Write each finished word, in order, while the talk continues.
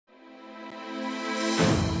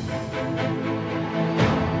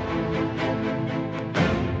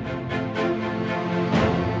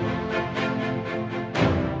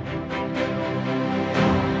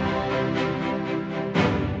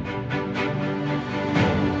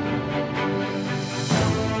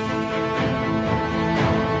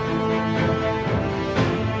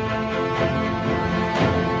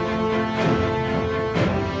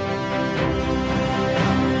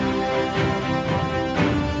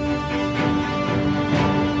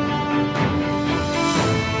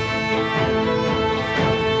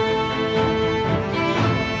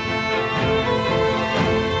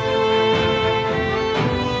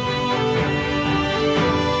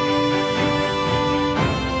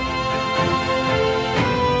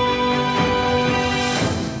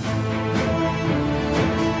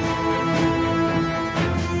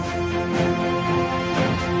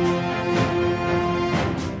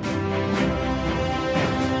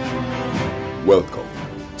Welcome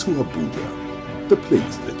to Abuja, the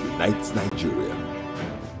place that unites Nigeria.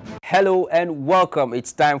 Hello and welcome.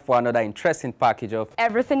 It's time for another interesting package of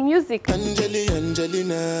everything music.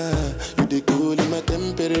 Angelina, you dey cool in my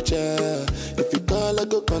temperature. If you call, I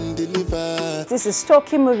go come deliver. This is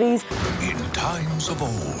talking movies. In times of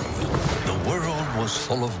old, the world was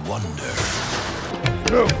full of wonder.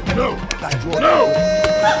 No!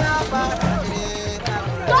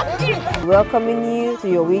 Stop it! Welcoming you to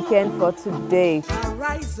your weekend for today.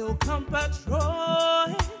 Arise, oh,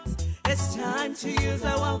 compatriot. It's time to use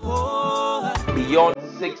our voice. Beyond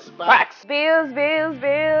 6 Packs. Bills.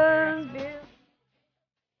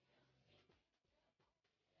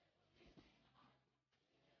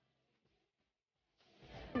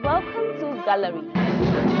 Welcome to Gallery.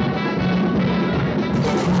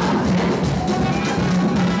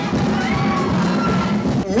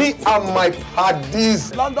 Me and my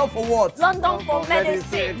parties. London for what? London for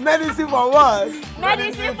medicine. Medicine for what?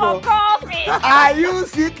 Medicine for coffee. Are you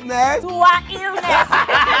sickness? To our illness.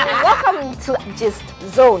 Welcome to Gist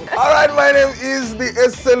Zone. Alright, my name is the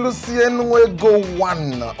Eselusien Wego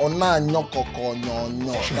One. Ona nyokoko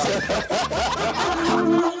nyonyo.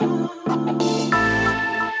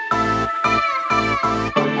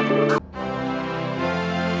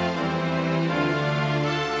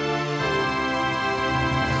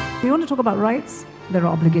 We want to talk about rights, there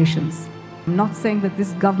are obligations. I'm not saying that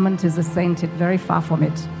this government is a saint, it's very far from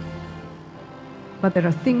it. But there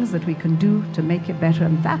are things that we can do to make it better,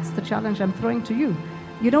 and that's the challenge I'm throwing to you.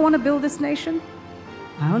 You don't want to build this nation?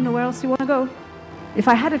 I don't know where else you want to go. If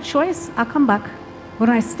I had a choice, I'll come back. When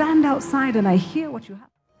I stand outside and I hear what you have.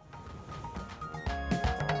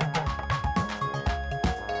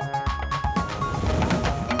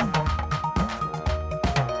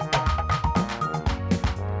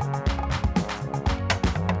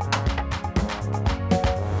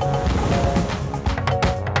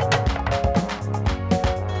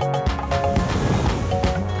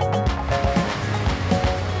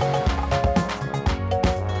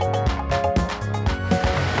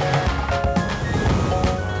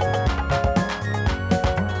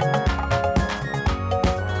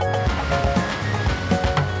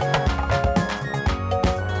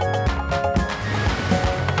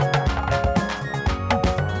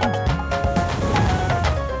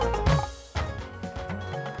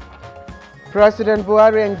 President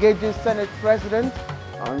Buhari engages Senate President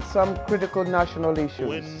on some critical national issues.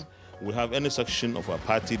 When we have any section of our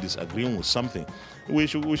party disagreeing with something, we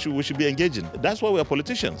should be engaging. That's why we are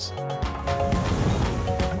politicians.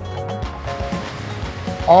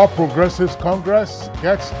 All Progressives Congress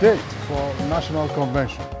gets date for National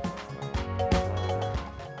Convention.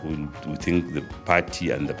 We think the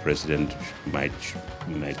party and the president might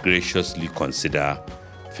graciously consider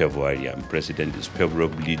February, and President is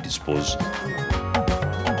favorably disposed.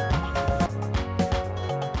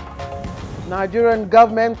 Nigerian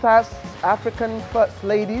government asks African first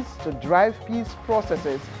ladies to drive peace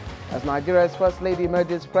processes as Nigeria's first lady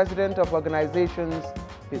emerges president of organization's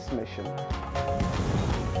peace mission.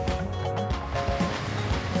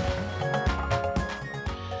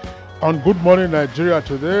 On Good Morning Nigeria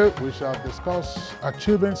today, we shall discuss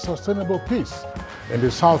achieving sustainable peace in the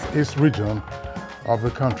southeast region of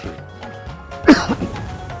the country.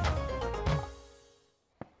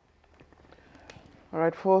 All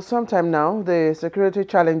right, for some time now, the security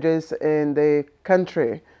challenges in the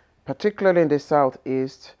country, particularly in the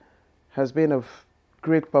southeast, has been of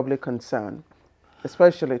great public concern,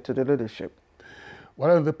 especially to the leadership.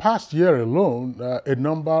 Well, in the past year alone, a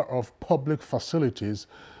number of public facilities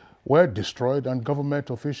were destroyed and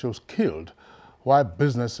government officials killed, while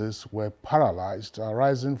businesses were paralyzed,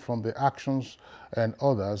 arising from the actions and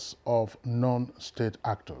orders of non-state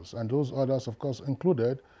actors. And those orders, of course,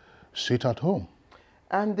 included sit at home.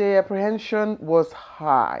 And the apprehension was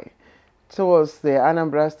high towards the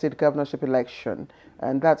Anambra State governorship election.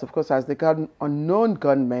 And that's, of course, as the unknown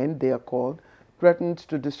gunmen, they are called, threatened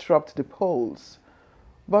to disrupt the polls.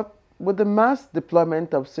 But with the mass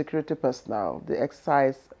deployment of security personnel, the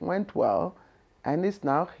exercise went well and is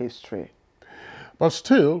now history. But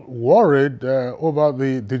still, worried over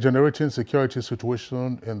the degenerating security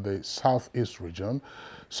situation in the southeast region,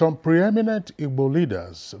 some preeminent Igbo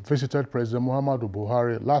leaders visited President Muhammadu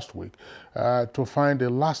Buhari last week to find a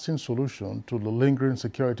lasting solution to the lingering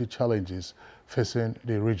security challenges facing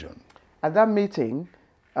the region. At that meeting,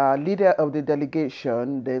 leader of the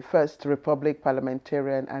delegation, the First Republic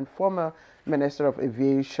parliamentarian and former Minister of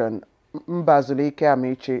Aviation, Mbazulike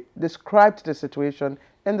Amici, described the situation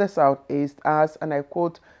in the southeast as, and I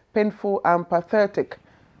quote, painful and pathetic,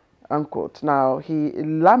 unquote. Now, he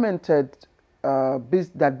lamented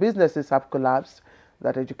that businesses have collapsed,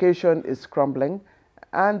 that education is crumbling,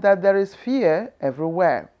 and that there is fear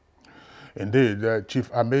everywhere. Indeed,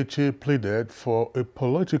 Chief Amechi pleaded for a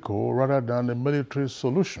political rather than a military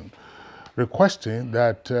solution, requesting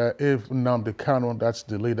that if Nnamdi Kanu, that's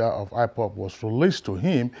the leader of IPOB, was released to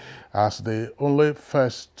him as the only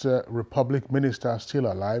First Republic minister still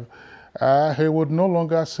alive, he would no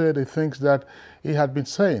longer say the things that he had been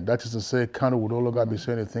saying. That is to say, Kanu would no longer be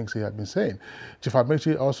saying the things he had been saying. Chief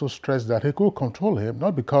Amechi also stressed that he could control him,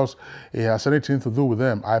 not because he has anything to do with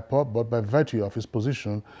them, IPOB, but by virtue of his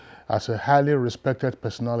position as a highly respected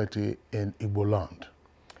personality in Igbo land.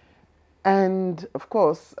 And, of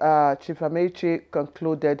course, Chief Amechi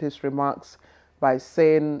concluded his remarks by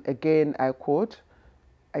saying, again, I quote,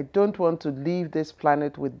 "I don't want to leave this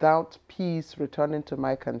planet without peace returning to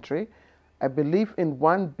my country. I believe in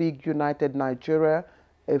one big united Nigeria,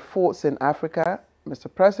 a force in Africa. Mr.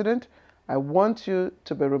 President, I want you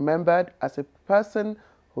to be remembered as a person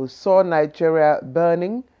who saw Nigeria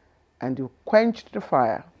burning and you quenched the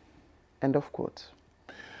fire." End of quote.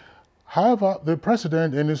 However, the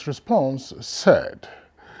president in his response said,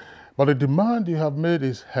 "But the demand you have made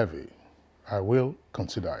is heavy. I will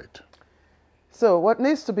consider it." So what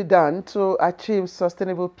needs to be done to achieve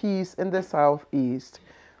sustainable peace in the Southeast?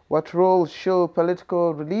 What role should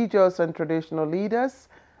political, religious, and traditional leaders,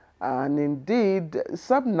 and indeed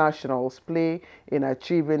subnationals, play in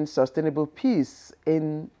achieving sustainable peace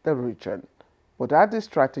in the region? What are the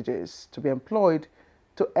strategies to be employed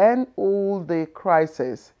to end all the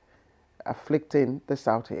crises afflicting the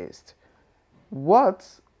Southeast?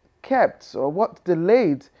 What kept or what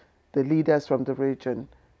delayed the leaders from the region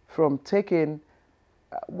from taking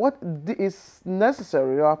what is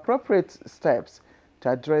necessary or appropriate steps to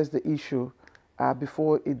address the issue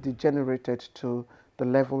before it degenerated to the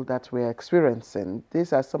level that we're experiencing?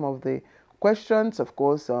 These are some of the questions, of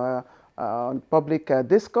course, on public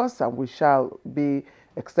discourse, and we shall be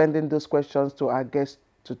extending those questions to our guests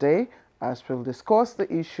today as we'll discuss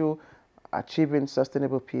the issue achieving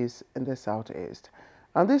sustainable peace in the Southeast.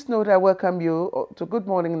 On this note, I welcome you to Good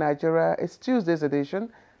Morning Nigeria. It's Tuesday's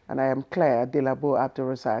edition, and I am Claire Delabo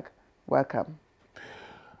Abdurrazak. Welcome.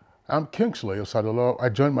 I'm Kingsley Osadolo. I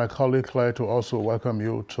joined my colleague Claire to also welcome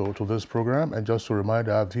you to this program, and just to remind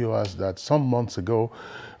our viewers that some months ago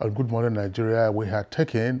on Good Morning Nigeria, we had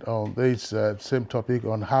taken on this same topic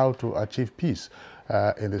on how to achieve peace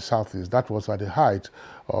in the Southeast. That was at the height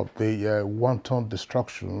of the wanton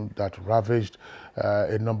destruction that ravaged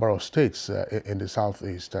a number of states in the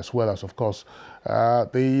Southeast, as well as, of course,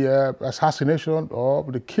 the assassination or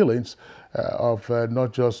the killings of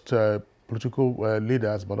not just political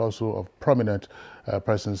leaders, but also of prominent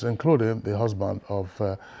persons, including the husband of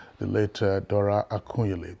the late Dora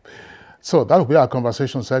Akunyili. So that will be our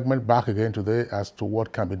conversation segment, back again today as to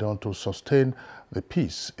what can be done to sustain the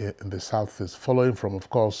peace in the Southeast, following from, of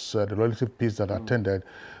course, the relative peace that attended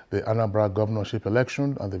the Anambra governorship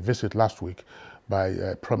election and the visit last week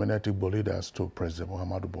by prominent Igbo leaders to President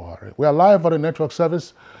Muhammadu Buhari. We are live on the network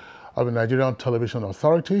service of the Nigerian Television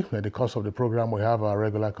Authority. In the course of the program, we have our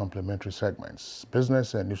regular complementary segments,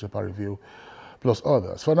 business and newspaper review, plus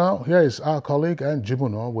others. For now, here is our colleague Anne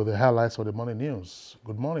Jibuno with the highlights of the morning news.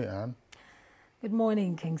 Good morning, Anne. Good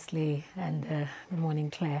morning, Kingsley, and good morning,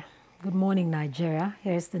 Claire. Good morning, Nigeria.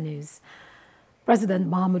 Here's the news. President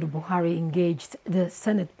Muhammadu Buhari engaged the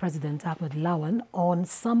Senate President Ahmed Lawan on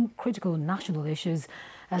some critical national issues,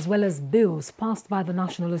 as well as bills passed by the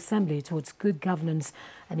National Assembly towards good governance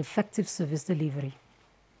and effective service delivery.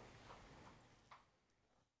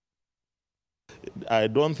 I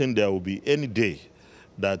don't think there will be any day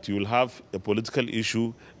that you will have a political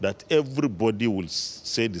issue that everybody will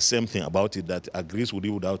say the same thing about it, that agrees with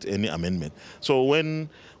you without any amendment. So when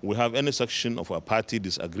we have any section of our party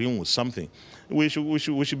disagreeing with something, we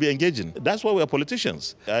should be engaging. That's why we are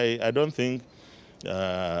politicians. I don't think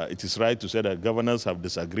it is right to say that governors have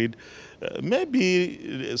disagreed.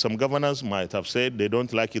 Maybe some governors might have said they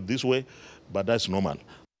don't like it this way, but that's normal.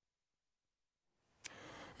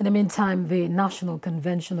 In the meantime, the National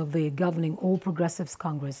Convention of the Governing All Progressives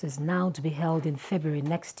Congress is now to be held in February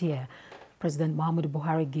next year. President Muhammadu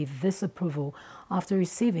Buhari gave this approval after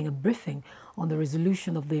receiving a briefing on the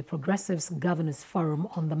resolution of the Progressives Governors Forum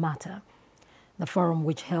on the matter. The forum,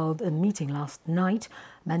 which held a meeting last night,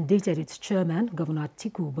 mandated its chairman, Governor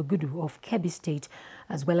Atiku Bagudu of Kebbi State,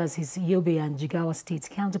 as well as his Yobe and Jigawa State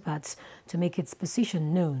counterparts, to make its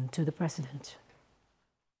position known to the president.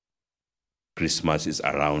 Christmas is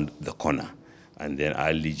around the corner, and then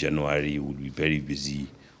early January will be very busy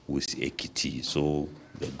with Ekiti. So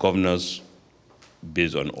the governors,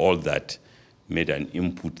 based on all that, made an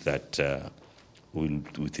input that we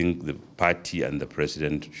think the party and the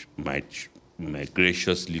president might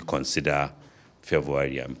graciously consider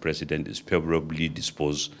February, and President is favorably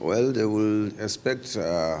disposed. Well, they will expect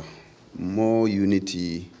more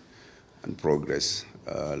unity and progress.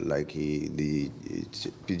 Like the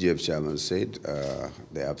PGF chairman said,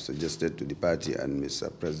 they have suggested to the party, and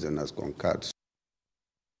Mr. President has concurred.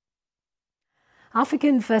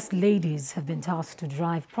 African First Ladies have been tasked to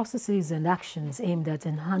drive processes and actions aimed at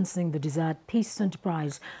enhancing the desired peace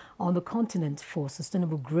enterprise on the continent for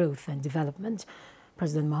sustainable growth and development.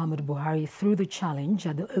 President Muhammadu Buhari threw the challenge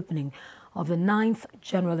at the opening of the 9th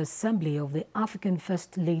General Assembly of the African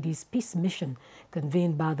First Ladies Peace Mission,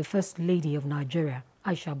 convened by the First Lady of Nigeria,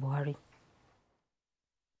 Aisha Buhari.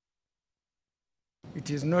 It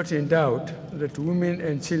is not in doubt that women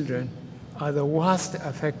and children are the worst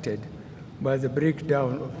affected by the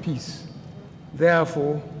breakdown of peace.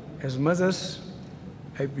 Therefore, as mothers,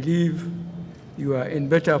 I believe you are in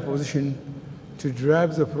better position to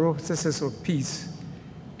drive the processes of peace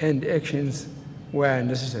and actions where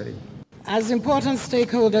necessary. As important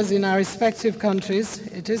stakeholders in our respective countries,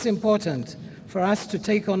 it is important for us to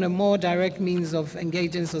take on a more direct means of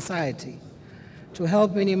engaging society to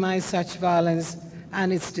help minimize such violence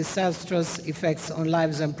and its disastrous effects on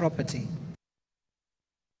lives and property.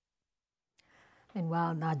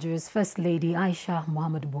 Meanwhile, Nigeria's First Lady Aisha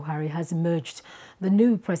Muhammadu Buhari has emerged the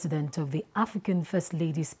new president of the African First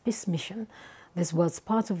Ladies Peace Mission. This was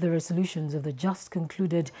part of the resolutions of the just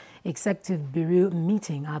concluded Executive Bureau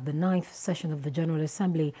meeting at the 9th session of the General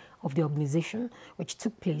Assembly of the organization, which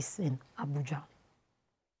took place in Abuja.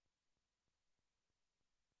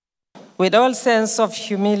 With all sense of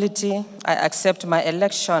humility, I accept my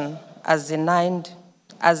election as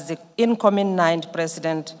the incoming 9th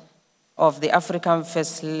president of the African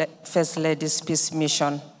First Ladies Peace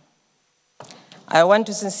Mission. I want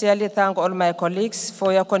to sincerely thank all my colleagues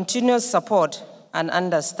for your continuous support and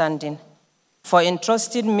understanding, for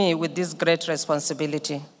entrusting me with this great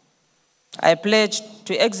responsibility. I pledge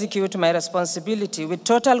to execute my responsibility with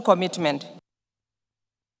total commitment.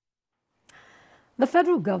 The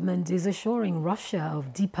federal government is assuring Russia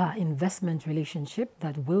of deeper investment relationship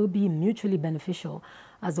that will be mutually beneficial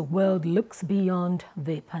as the world looks beyond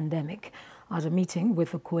the pandemic. At a meeting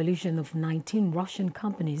with a coalition of 19 Russian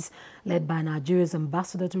companies led by Nigeria's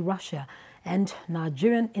ambassador to Russia and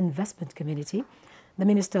Nigerian investment community, the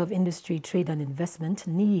Minister of Industry, Trade and Investment,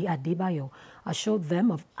 Niyi Adebayo, assured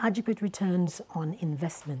them of adequate returns on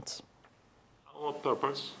investment. Our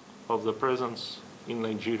purpose of the presence in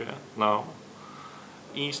Nigeria now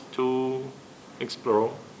is to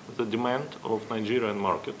explore the demand of Nigerian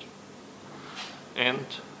market and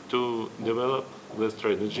to develop the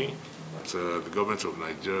strategy. The government of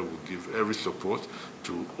Nigeria will give every support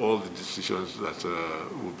to all the decisions that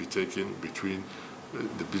will be taken between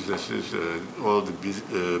the businesses, all the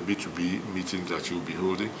B2B meetings that you'll be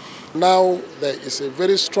holding. Now there is a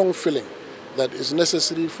very strong feeling that it's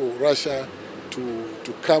necessary for Russia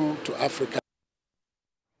to come to Africa.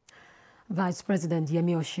 Vice President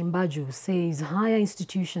Yemi Osinbajo says higher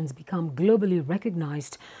institutions become globally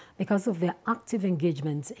recognized because of their active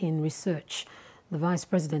engagement in research. The Vice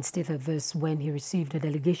President stated this when he received a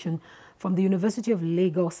delegation from the University of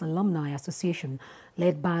Lagos Alumni Association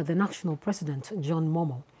led by the National President, John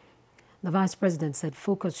Momoh. The Vice President said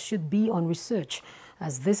focus should be on research,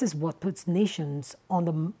 as this is what puts nations on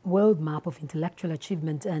the world map of intellectual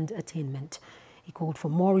achievement and attainment. He called for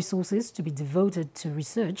more resources to be devoted to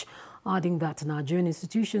research, adding that Nigerian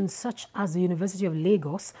institutions such as the University of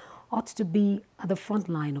Lagos ought to be at the front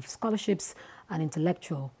line of scholarships and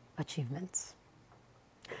intellectual achievements.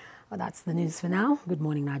 Well, that's the news for now. Good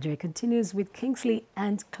Morning Nigeria continues with Kingsley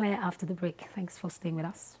and Claire after the break. Thanks for staying with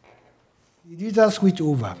us. The digital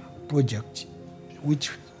switchover project,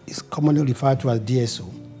 which is commonly referred to as DSO,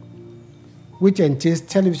 which entails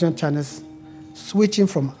television channels switching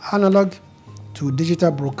from analog to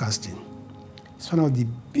digital broadcasting, is one of the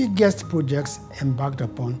biggest projects embarked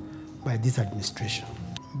upon by this administration.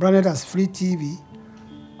 Branded as Free TV,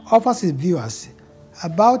 offers its viewers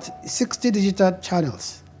about 60 digital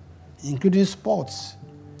channels, including sports,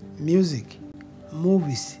 music,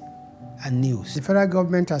 movies, and news. The federal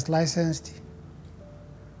government has licensed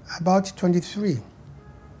about 23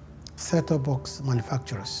 set-top box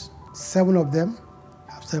manufacturers. 7 of them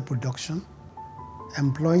have started production,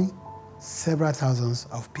 employing several thousands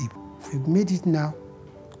of people. We've made it now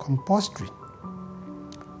compulsory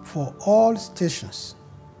for all stations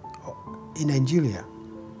in Nigeria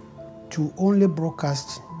to only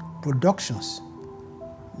broadcast productions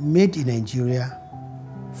made in Nigeria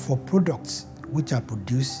for products which are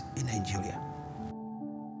produced in Nigeria.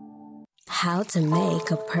 how to make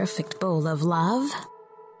a perfect bowl of love?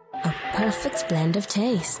 A perfect blend of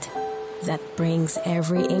taste that brings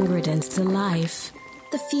every ingredient to life.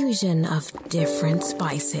 The fusion of different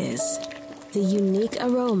spices. The unique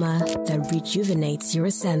aroma that rejuvenates your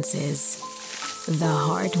senses. The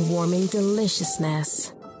heartwarming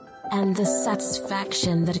deliciousness. And the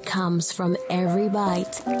satisfaction that comes from every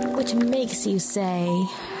bite, which makes you say,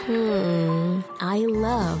 I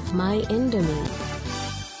love my Indomie.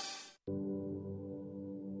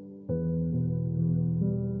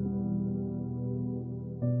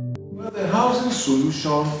 Well, the housing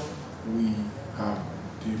solution we have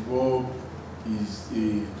developed is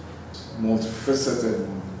a multifaceted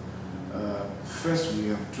one. First, we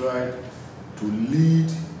have tried to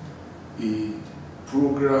lead a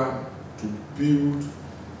program to build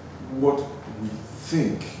what we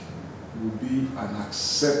think will be an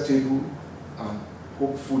acceptable and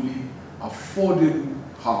hopefully affordable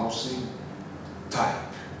housing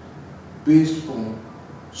type based on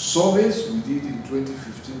surveys we did in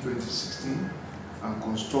 2015-2016 and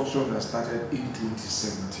construction that started in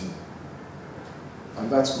 2017. And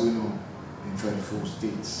that's going on in 34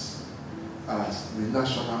 states as the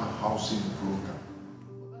National Housing Program.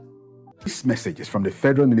 This message is from the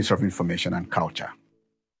Federal Ministry of Information and Culture.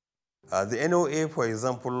 The NOA, for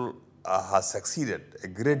example, has succeeded a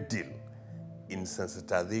great deal in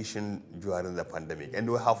sensitization during the pandemic, and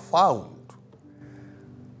we have found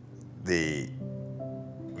the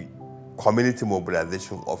community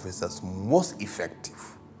mobilization officers most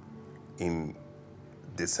effective in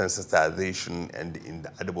the sensitization and in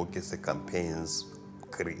the advocacy campaigns,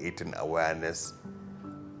 creating awareness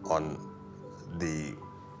on the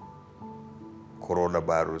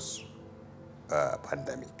coronavirus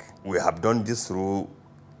pandemic. We have done this through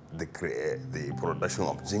the production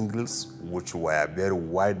of jingles, which were very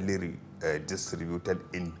widely distributed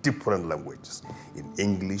in different languages, in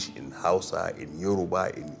English, in Hausa, in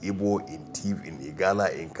Yoruba, in Igbo, in Tiv, in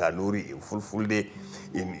Igala, in Kanuri, in Fulfulde,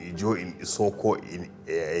 in Ijo, in Isoko,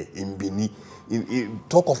 in Bini. In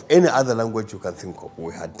talk of any other language you can think of,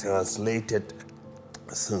 we had translated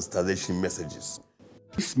sensitization messages.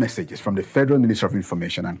 This message is from the Federal Ministry of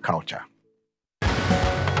Information and Culture.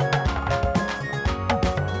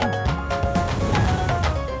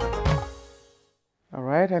 All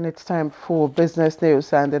right, and it's time for business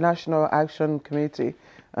news. And the National Action Committee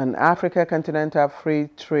on Africa Continental Free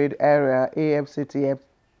Trade Area, AFCFTA,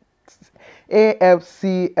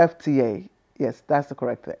 yes, that's the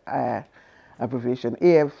correct abbreviation,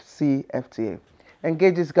 AFCFTA,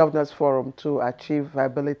 engages Governors Forum to achieve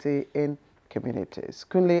viability in communities.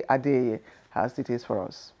 Kunle Adeye has details for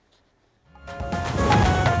us.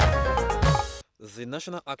 The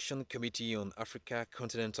National Action Committee on Africa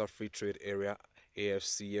Continental Free Trade Area,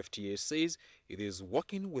 AFCFTA, says it is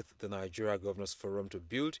working with the Nigeria Governors Forum to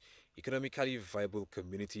build economically viable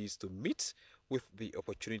communities to meet with the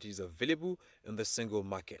opportunities available in the single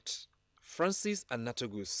market. Francis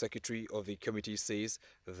Anatogu, secretary of the committee, says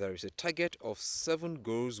there is a target of 7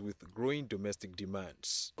 goals with growing domestic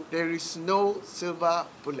demands. There is no silver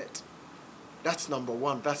bullet. That's number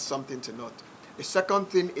one. That's something to note. The second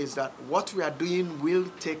thing is that what we are doing will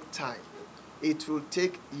take time. It will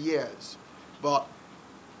take years. But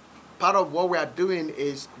part of what we are doing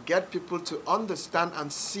is get people to understand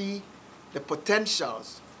and see the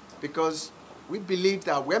potentials, because we believe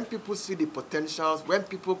that when people see the potentials, when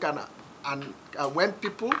people can, when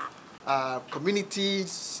people,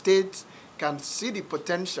 communities, states can see the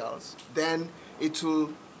potentials, then it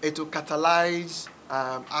will catalyze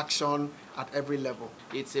action at every level.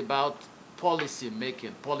 It's about policy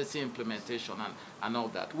making, policy implementation, and all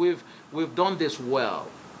that. We've done this well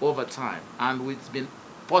over time, and it's been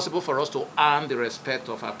possible for us to earn the respect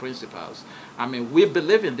of our principals. I mean, we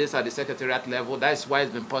believe in this at the secretariat level. That's why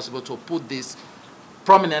it's been possible to put this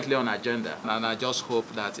prominently on agenda. And I just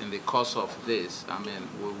hope that in the course of this, I mean,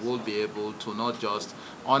 we will be able to not just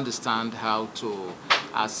understand how to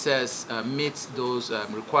assess, meet those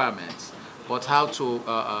requirements, but how to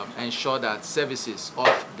ensure that services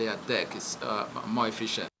off their deck is more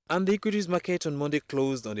efficient. And the equities market on Monday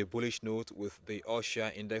closed on a bullish note, with the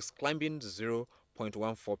All-Share Index climbing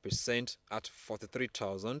 0.14% at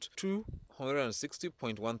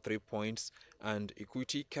 43,260.13 points, and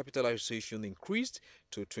equity capitalization increased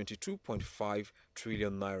to 22.5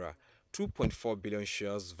 trillion naira. 2.4 billion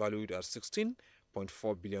shares valued at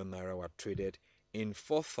 16.4 billion naira were traded in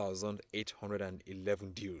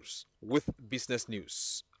 4,811 deals. With business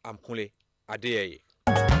news, I'm Kunle Adeye.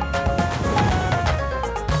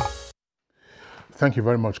 Thank you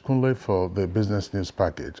very much, Kunle, for the business news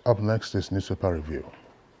package. Up next is newspaper review.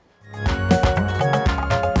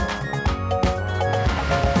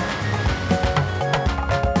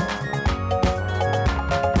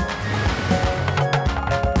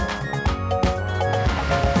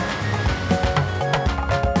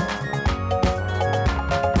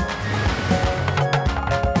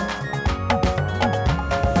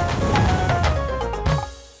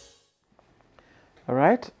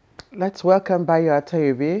 Let's welcome Bayo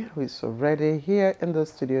Atayobi, who is already here in the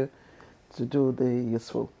studio to do the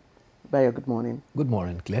useful. Bayo, good morning. Good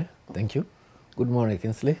morning, Claire. Thank you. Good morning,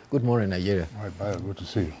 Kinsley. Good morning, Nigeria. All right, Bayo, good to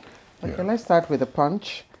see you. Okay, let's start with the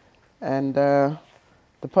Punch. And the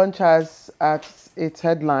Punch has at its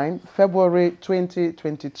headline, February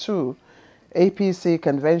 2022, APC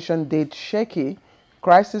convention date shaky,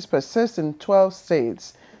 crisis persists in 12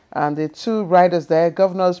 states. And the two riders there,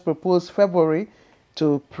 governors propose February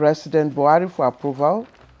to President Buhari for approval,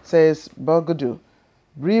 says Bogudu.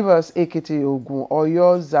 Rivers, Ekiti, Ogun,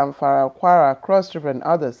 Oyo, Zamfara, Kwara, Cross River and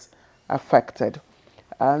others affected.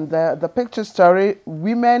 And the picture story,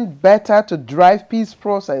 women better to drive peace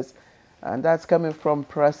process. And that's coming from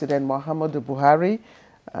President Muhammadu Buhari.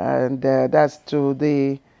 And that's to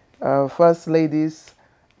the First Ladies,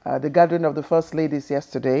 the gathering of the First Ladies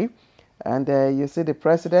yesterday. And you see the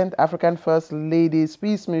President, African First Ladies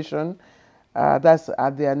Peace Mission, that's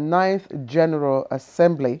at their 9th General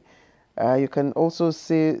Assembly. You can also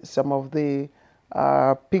see some of the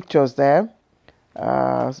pictures there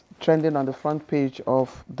trending on the front page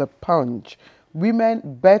of the Punch. Women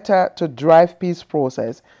better to drive peace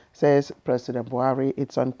process, says President Buhari.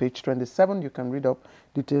 It's on page 27. You can read up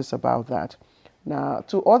details about that. Now,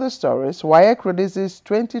 to other stories, WAEC releases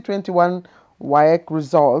 2021 WAEC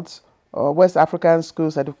results, West African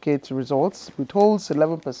School Certificate results, withholds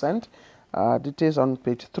 11%. Details on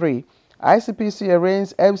page 3. ICPC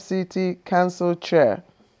arraigns FCT Council Chair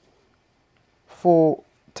for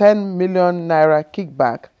 10 million naira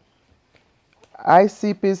kickback.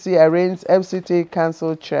 ICPC arraigns FCT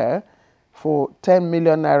Council Chair for 10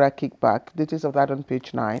 million naira kickback. Details of that on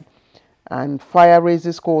page 9. And fire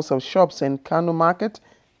raises calls of shops in Kano Market,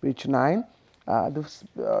 page 9.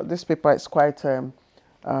 This paper is quite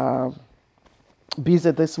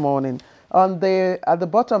busy this morning. At the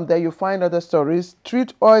bottom there, you find other stories.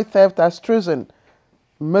 Street oil theft as treason.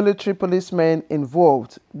 Military policemen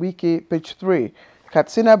involved. Wiki, page 3.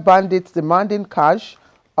 Katsina bandits demanding cash.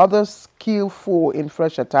 Others kill 4 in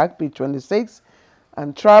fresh attack, page 26.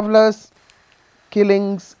 And travelers,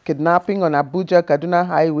 killings, kidnapping on Abuja Kaduna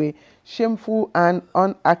Highway, shameful and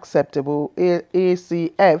unacceptable.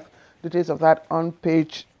 ACF. Details of that on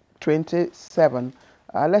page 27.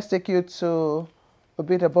 Let's take you to a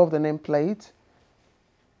bit above the nameplate.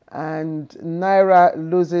 And Naira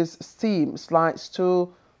loses steam, slides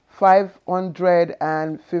to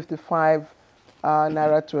 555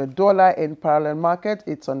 Naira to $1 in parallel market.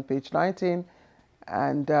 It's on page 19.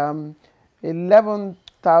 And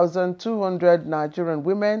 11,200 Nigerian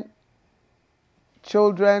women,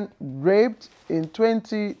 children raped in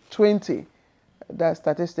 2020. That's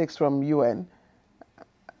statistics from UN.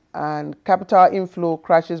 And capital inflow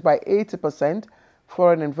crashes by 80%.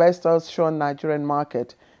 Foreign investors shun Nigerian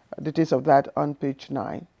market. Details of that on page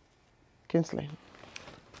 9. Kinsley.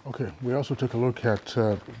 Okay, we also take a look at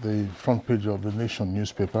the front page of the Nation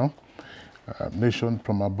newspaper. Nation,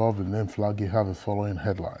 from above the name flag, you have the following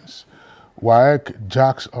headlines. WAEC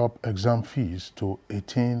jacks up exam fees to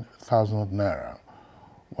 18,000 naira.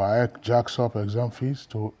 WAEC jacks up exam fees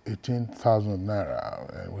to 18,000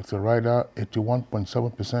 naira, with a rider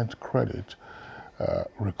 81.7% credit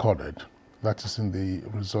recorded. That is in the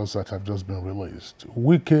results that have just been released.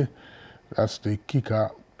 Wiki, that's the kicker,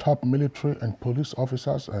 top military and police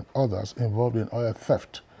officers and others involved in oil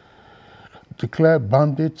theft. Declare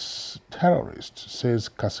bandits terrorists, says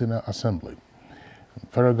Katsina Assembly.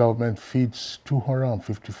 Federal government feeds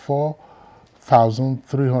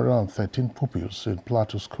 254,313 pupils in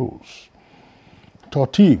Plateau schools.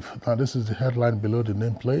 Tortive, now this is the headline below the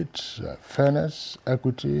nameplate, fairness,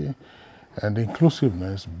 equity, and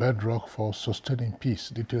inclusiveness, bedrock for sustaining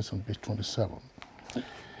peace. Details on page 27.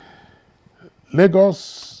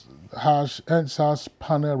 Lagos NSAS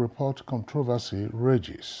panel report controversy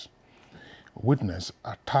rages. Witness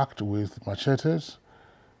attacked with machetes.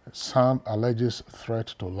 Son alleges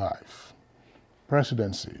threat to life.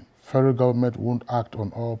 Presidency. Federal government won't act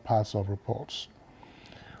on all parts of reports.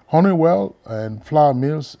 Honeywell and flour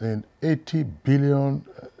mills in 80 billion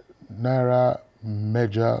naira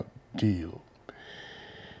major deal.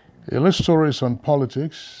 A list story is on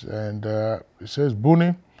politics, and it says,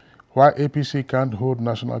 Buni, why APC can't hold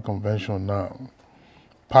national convention now.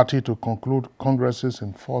 Party to conclude congresses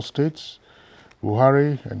in 4 states.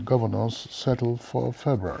 Buhari and governors settled for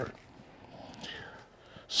February.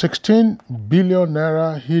 16 billion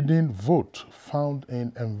naira hidden vote found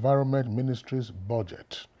in Environment Ministry's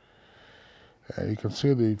budget. You can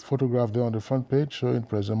see the photograph there on the front page showing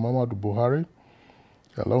President Muhammadu Buhari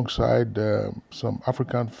alongside some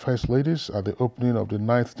African First Ladies at the opening of the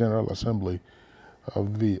 9th General Assembly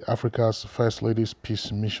of the Africa's First Ladies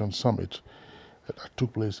Peace Mission Summit that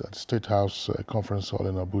took place at State House Conference Hall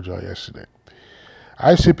in Abuja yesterday.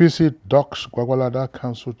 ICPC docks Gwagwalada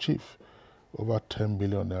Council Chief over 10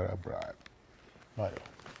 billion naira bribe. Mayo.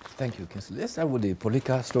 Thank you, Kinsley. Let's start with the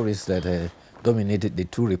political stories that dominated the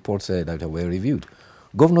two reports that were reviewed.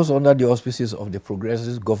 Governors under the auspices of the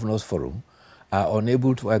Progressive Governors Forum are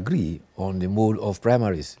unable to agree on the mode of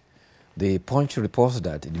primaries. The Punch reports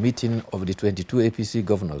that the meeting of the 22 APC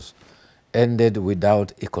governors ended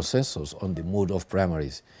without a consensus on the mode of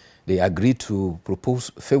primaries. They agreed to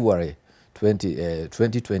propose February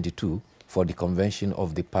 2022 for the convention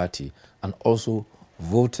of the party and also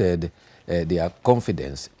voted their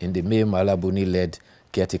confidence in the May Malabuni-led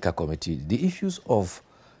caretaker committee. The issues of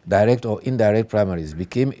direct or indirect primaries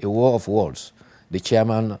became a war of words. The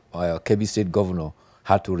chairman, Kebbi State Governor,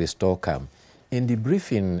 had to restore calm. In the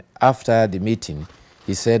briefing after the meeting,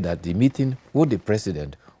 he said that the meeting with the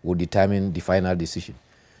president would determine the final decision.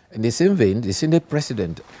 In the same vein, the Senate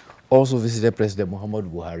president also visited President Muhammadu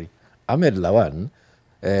Buhari. Ahmed Lawan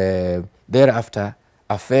thereafter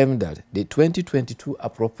affirmed that the 2022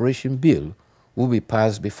 appropriation bill will be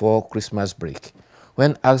passed before Christmas break.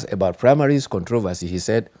 When asked about primaries controversy, he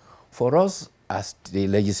said, "For us as the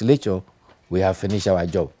legislature, we have finished our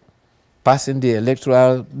job. Passing the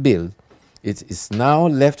electoral bill, it is now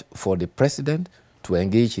left for the president to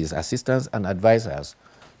engage his assistants and advisors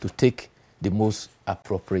to take the most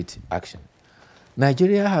appropriate action."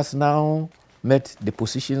 Nigeria has now met the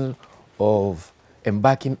position of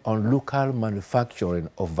embarking on local manufacturing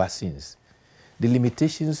of vaccines. The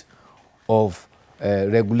limitations of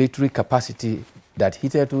regulatory capacity that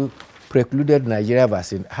hitherto precluded Nigeria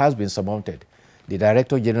vaccine has been surmounted. The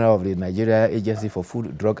Director General of the Nigeria Agency for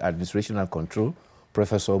Food, Drug Administration and Control,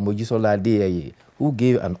 Professor Mojisola Adeyeye, who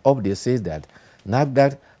gave an update, says that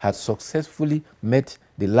NAFDAC had successfully met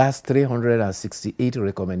the last 368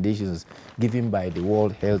 recommendations given by the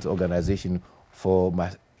World Health Organization for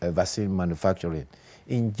vaccine manufacturing.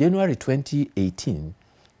 In January 2018,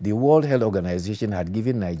 the World Health Organization had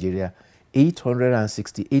given Nigeria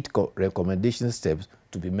 868 recommendation steps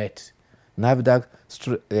to be met. NAFDAC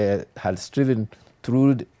had striven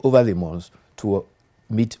over the months to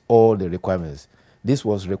meet all the requirements. This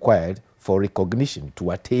was required for recognition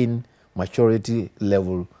to attain maturity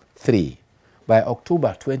level 3. By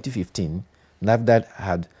October 2015, NAFDAC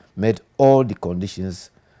had met all the conditions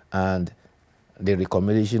and the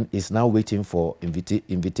recommendation is now waiting for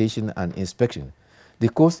invitation and inspection. The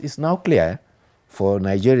coast is now clear for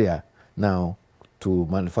Nigeria now to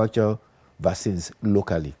manufacture vaccines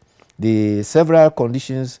locally. The several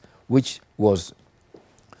conditions which was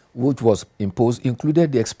imposed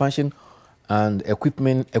included the expansion and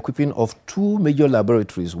equipping of 2 major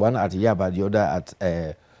laboratories, one at Yaba, the other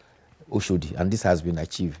at Oshodi, and this has been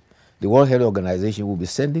achieved. The World Health Organization will be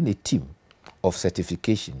sending a team of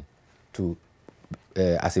certification to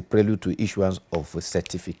as a prelude to issuance of a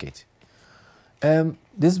certificate.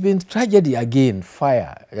 There's been tragedy again,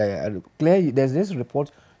 fire. Claire, there's this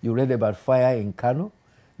report you read about fire in Kano.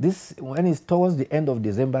 This, when it's towards the end of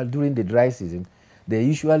December during the dry season, there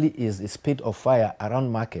usually is a spate of fire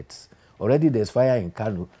around markets. Already there's fire in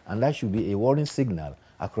Kano, and that should be a warning signal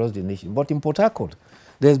across the nation. But in Port Harcourt,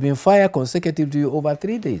 there's been fire consecutively over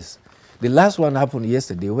 3 days. The last one happened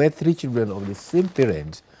yesterday where 3 children of the same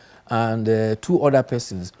parents and 2 other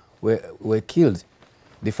persons were killed.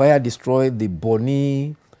 The fire destroyed the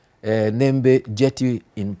Boni Nembe jetty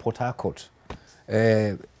in Port Harcourt.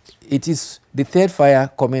 It is the 3rd fire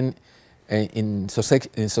coming in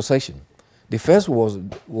succession. The first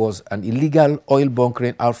was an illegal oil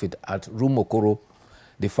bunkering outfit at Rumokoro.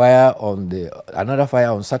 Another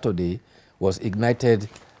fire on Saturday was ignited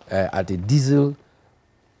at a diesel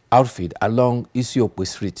outfit along Isiokwe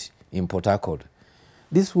Street in Port Harcourt.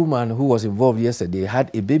 This woman who was involved yesterday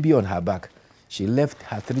had a baby on her back. She left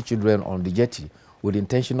her 3 children on the jetty with the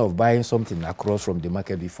intention of buying something across from the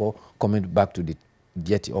market before coming back to the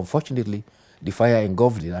jetty. Unfortunately, the fire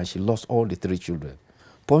engulfed it and she lost all the 3 children.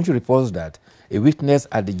 Punch reports that a witness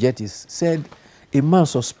at the jetty said a man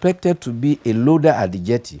suspected to be a loader at the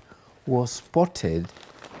jetty was spotted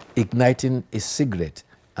igniting a cigarette,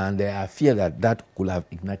 and there are fear that that could have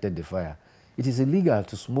ignited the fire. It is illegal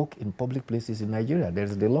to smoke in public places in Nigeria. There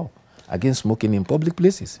is the law against smoking in public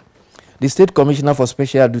places. The State Commissioner for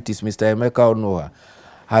Special Duties, Mr. Emeka Onoha,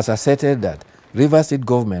 has asserted that Rivers State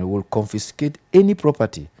government will confiscate any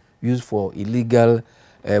property used for illegal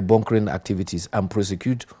bunkering activities and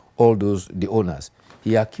prosecute all the owners.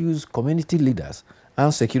 He accused community leaders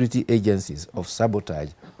and security agencies of sabotage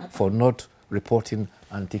for not reporting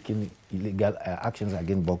and taking illegal actions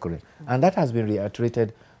against Boko Haram. And that has been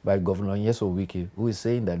reiterated by Governor Nyeso Wiki, who is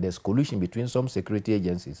saying that there's collusion between some security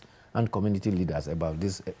agencies and community leaders about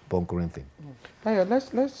this Boko Haram thing.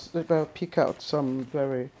 Let's pick out some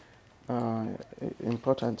very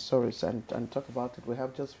important stories and talk about it. We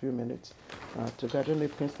have just a few minutes to go. I don't know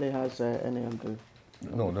if Kingsley has any on the...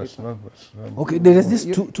 No, that's not. Okay, there is this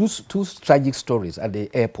two tragic stories at the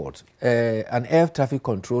airport. An air traffic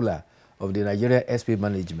controller of the Nigerian SP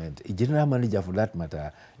management, a general manager for that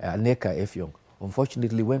matter, Aneka Efyong,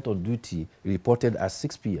 unfortunately went on duty, reported at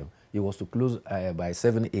 6 p.m. He was to close by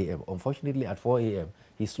 7 a.m. Unfortunately, at 4 a.m.,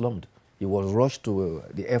 he slumped. He was rushed to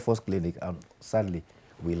the Air Force clinic, and sadly,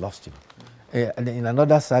 we lost him. And in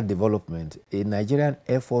another sad development, a Nigerian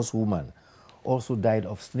Air Force woman also died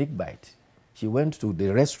of snake bite. She went to the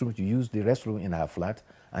restroom to use the restroom in her flat,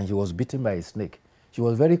 and she was bitten by a snake. She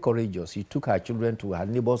was very courageous. She took her children to her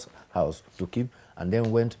neighbor's house to keep, and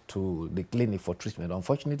then went to the clinic for treatment.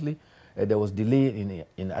 Unfortunately, there was delay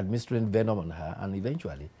in administering venom on her, and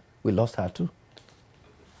eventually we lost her too.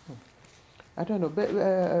 I don't know, but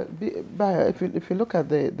if you look at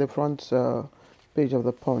the front page of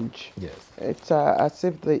the Punch, yes, it's as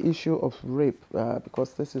if the issue of rape,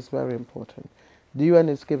 because this is very important. The UN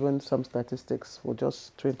is given some statistics for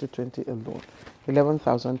just 2020 alone.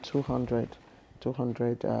 11,200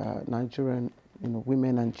 Nigerian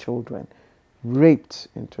women and children raped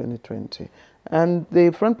in 2020. And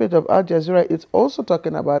the front page of Al Jazeera is also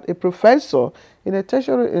talking about a professor in a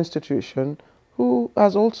tertiary institution who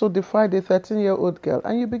has also defied a 13-year-old girl.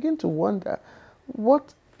 And you begin to wonder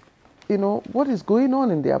what is going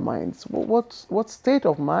on in their minds. What state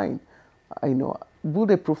of mind,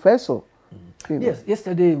 would a professor... Yes,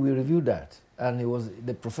 yesterday we reviewed that, and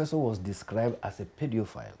the professor was described as a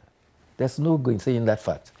pedophile. There's no going saying that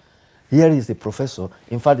fact. Here is a professor.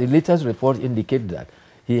 In fact, the latest report indicated that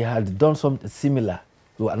he had done something similar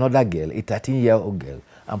to another girl, a 13-year-old girl,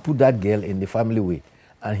 and put that girl in the family way.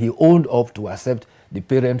 And he owned up to accept the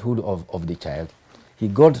parenthood of the child. He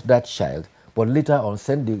got that child, but later on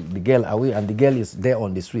sent the girl away, and the girl is there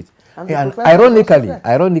on the street. And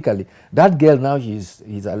ironically, that girl now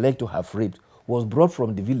he's alleged to have raped was brought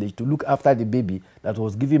from the village to look after the baby that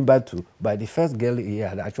was given birth to by the first girl he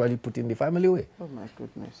had actually put in the family way. Oh my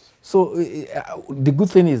goodness. So the good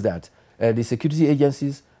thing is that the security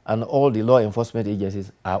agencies and all the law enforcement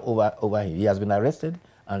agencies are over him. He has been arrested,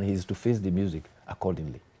 and he is to face the music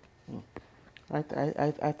accordingly.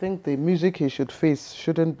 I think the music he should face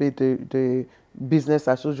shouldn't be the business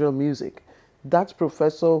as usual music. That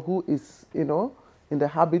professor who is, in the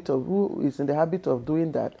habit of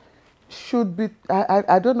doing that should be,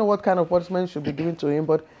 I don't know what kind of punishment should be given to him,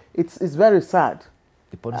 but it's very sad.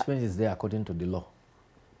 The punishment is there according to the law.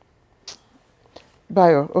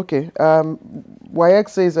 Bayo, okay. WAEC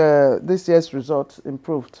says this year's results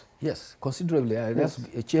improved. Yes, considerably. That's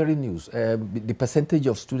a cheering news. The percentage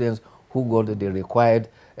of students who got the required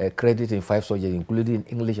credit in 5 subjects, including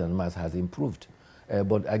English and Maths, has improved.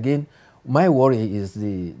 But again, my worry is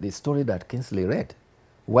the story that Kingsley read.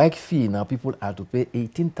 WAEC fee, now people are to pay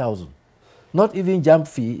 18,000. Not even JAMB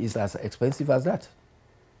fee is as expensive as that.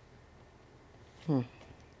 What?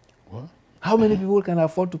 How many people can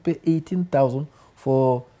afford to pay 18,000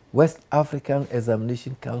 for West African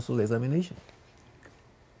Examination Council examination?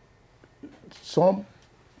 Some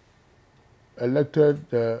elected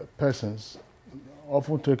persons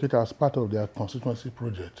often take it as part of their constituency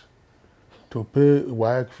project to pay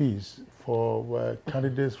WAEC fees for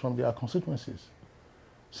candidates from their constituencies.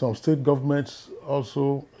 Some state governments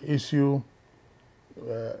also issue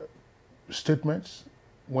statements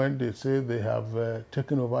when they say they have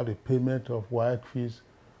taken over the payment of WAEC fees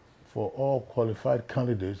for all qualified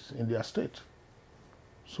candidates in their state.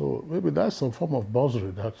 So maybe that's some form of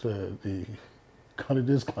buzzing that the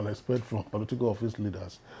candidates can expect from political office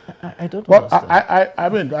leaders. I don't understand. I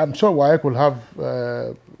mean, I'm sure WAEC will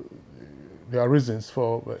have their reasons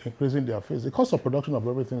for increasing their fees. The cost of production of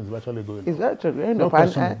everything is virtually going up. Exactly. No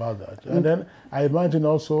question about that. And then I imagine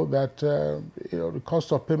also that the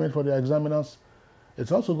cost of payment for the examiners,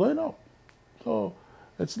 it's also going up. So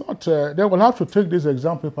it's not. They will have to take these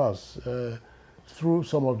exam papers through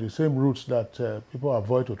some of the same routes that people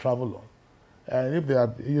avoid to travel on. And if they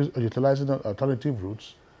are utilizing alternative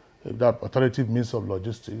routes, that alternative means of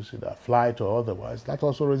logistics, either flight or otherwise, that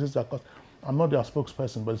also raises their cost. I'm not their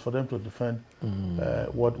spokesperson, but it's for them to defend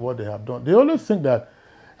what they have done. The only thing that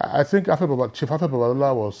I think Chief Afe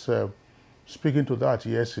Babalola was speaking to that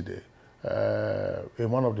yesterday in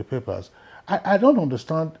one of the papers. I don't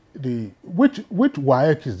understand which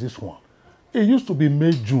WAEC is this one. It used to be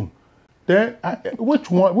May, June. Then, which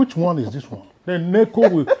one is this one? Then NECO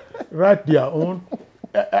will write their own.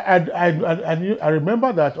 I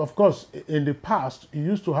remember that, of course, in the past, you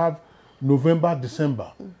used to have November,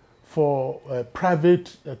 December for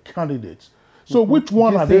private candidates. So which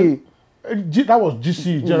one are they? That was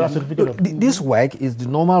GC, General Certificate of... This WAEC is the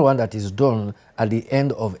normal one that is done at the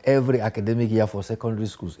end of every academic year for secondary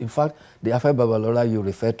schools. In fact, the Afai Babalola you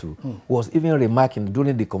referred to was even remarking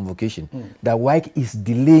during the convocation that WAEC is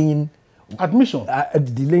delaying admission.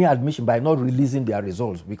 Delaying admission by not releasing their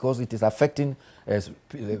results because it is affecting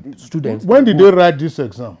students. When did they write this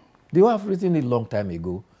exam? They have written it a long time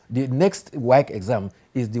ago. The next WAEC exam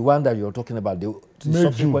is the one that you're talking about. The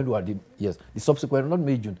subsequent one, yes, the subsequent, not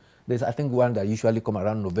May, June. There's, I think, one that usually come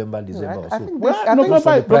around November, December or so.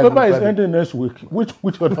 November is ending next week.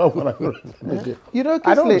 Which other one? You know,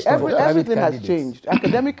 Kisley, everything has changed.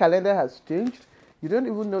 Academic calendar has changed. You don't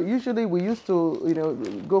even know. Usually we used to, you know,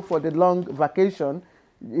 go for the long vacation,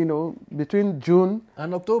 you know, between June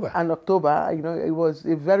and October. You know, it was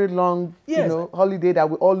a very long, you know, holiday that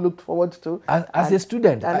we all looked forward to. As a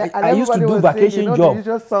student, I used to do vacation job.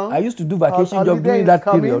 I used to do vacation job during that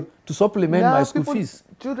period to supplement my school fees.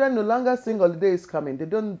 Children no longer sing holiday is coming.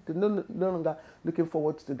 They're no longer looking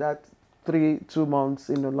forward to that 2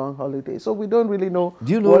 months in a long holiday. So we don't really know.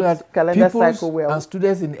 Do you know that calendar cycle and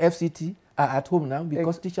students in FCT are at home now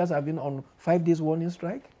because teachers have been on 5 days warning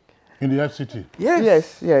strike? In the FCT?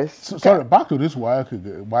 Yes. So, sorry, back to this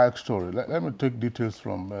WAEC story. Let me take details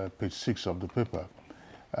from page 6 of the paper.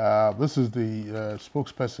 This is the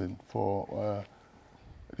spokesperson for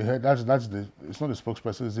the head. It's not the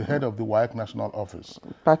spokesperson. It's the head of the WAEC National Office,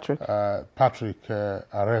 Patrick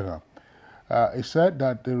Arega. He said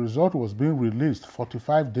that the result was being released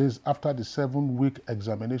 45 days after the 7-week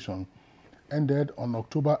examination ended on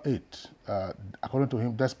October 8. According to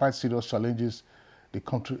him, despite serious challenges the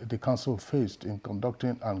council faced in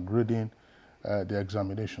conducting and grading the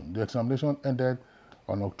examination. The examination ended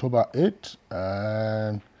on October 8,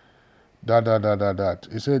 and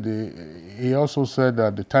He said he also said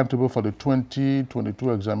that the timetable for the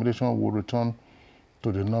 2022 examination will return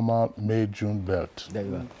to the normal May-June belt. There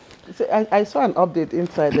you are. So I saw an update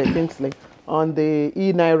inside the Kingsley on the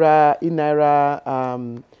e-Naira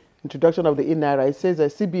introduction of the e-Naira. It says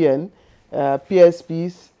that CBN,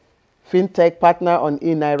 PSPs, FinTech partner on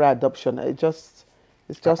e-Naira adoption. It's just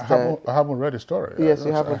I haven't read the story. Yes,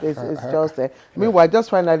 you haven't. It's just there. Meanwhile,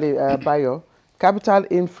 just finally, Bayo, capital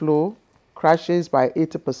inflow crashes by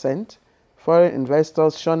 80%. Foreign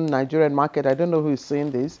investors shun Nigerian market. I don't know who is saying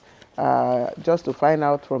this. Just to find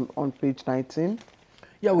out from on page 19.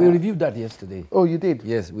 Yeah, we reviewed that yesterday. Oh, you did?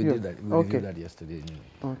 Yes, we did that. We reviewed that yesterday.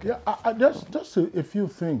 Okay. Yeah, just a few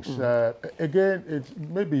things. Again, it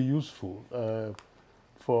may be useful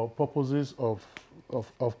for purposes of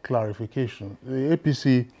clarification. The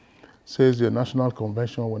APC says the national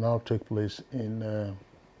convention will now take place in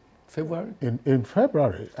February. In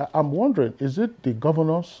February. I'm wondering, is it the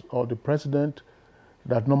governors or the president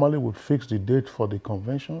that normally would fix the date for the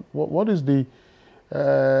convention? What is the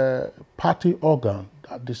party organ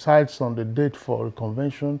that decides on the date for a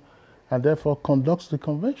convention and therefore conducts the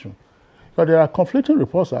convention? But there are conflicting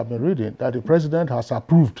reports I've been reading that the president has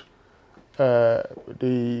approved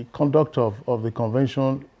the conduct of the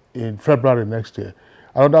convention in February next year.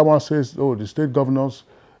 Another one says, oh, the state governors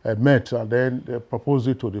met and then they proposed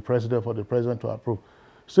it to the president for the president to approve.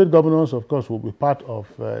 State governors, of course, will be part of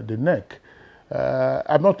the NEC.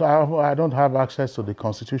 I don't have access to the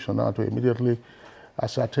Constitution now to immediately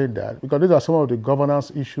ascertain that, because these are some of the governance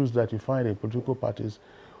issues that you find in political parties.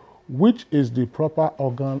 Which is the proper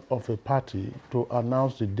organ of a party to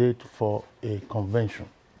announce the date for a convention?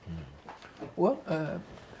 Well,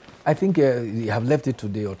 I think you have left it to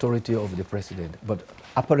the authority of the president, but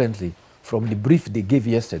apparently from the brief they gave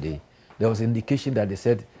yesterday, there was indication that they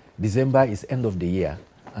said December is end of the year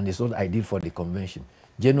and it's not ideal for the convention.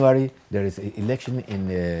 January, there is an election in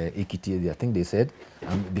Ekiti, I think they said,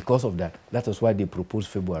 and because of that, that was why they proposed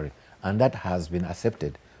February. And that has been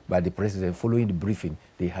accepted by the president following the briefing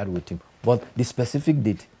they had with him. But the specific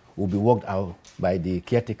date will be worked out by the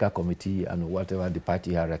caretaker committee and whatever the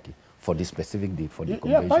party hierarchy for the specific date for the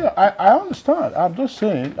convention. Yeah, I understand. I'm just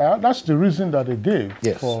saying that's the reason that they gave.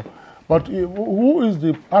 Yes. But who is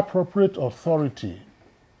the appropriate authority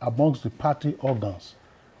amongst the party organs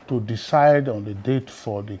to decide on the date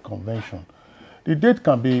for the convention? The date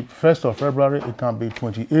can be 1st of February, it can be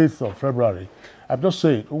 28th of February. I'm just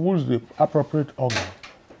saying, who is the appropriate organ?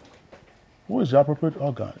 Who is the appropriate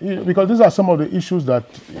organ? Because these are some of the issues that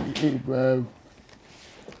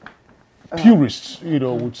purists,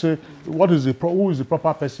 would say, who is the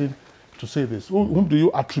proper person to say this? Whom do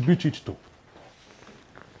you attribute it to?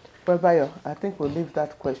 Well, Bayo, I think we'll leave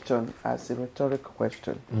that question as a rhetoric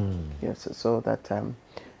question. Yes, so that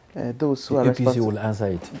those who are responsible will answer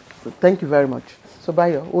it. Thank you very much. So,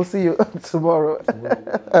 Bayo, we'll see you tomorrow.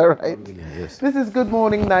 All right. Yes. This is Good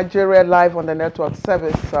Morning Nigeria, live on the network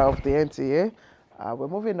service of the NTA. We're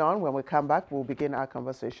moving on. When we come back, we'll begin our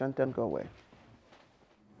conversation. Don't go away.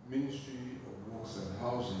 Ministry of Works and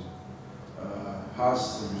Housing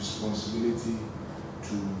has the responsibility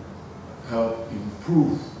to help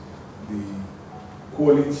improve the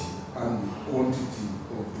quality and the quantity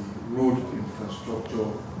of the road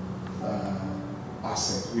infrastructure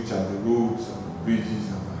assets, which are the roads and the bridges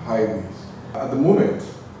and the highways. At the moment,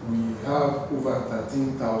 we have over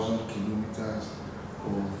 13,000 kilometers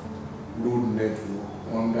of road network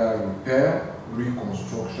under repair,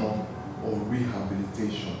 reconstruction, or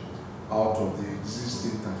rehabilitation out of the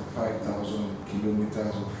existing 35,000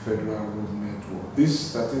 kilometers of federal road network.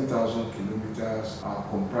 These 13,000 kilometers are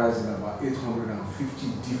comprising about 850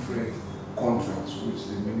 different contracts which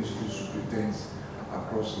the ministry superintends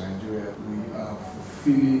across Nigeria. We are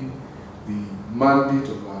fulfilling the mandate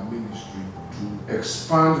of our ministry to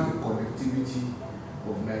expand the connectivity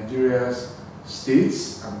of Nigeria's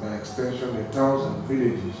states and by extension the towns and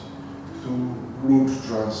villages through road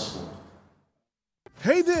transport.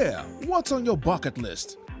 Hey there, what's on your bucket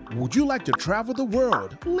list? Would you like to travel the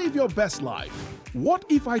world, live your best life? What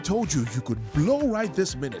if I told you you could blow right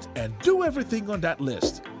this minute and do everything on that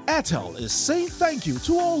list? Airtel is saying thank you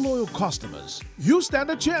to all loyal customers. You stand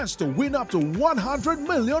a chance to win up to 100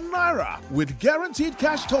 million naira with guaranteed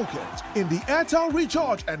cash tokens in the Airtel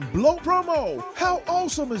Recharge and Blow promo. How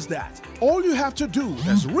awesome is that? All you have to do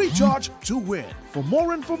is recharge to win. For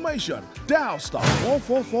more information, dial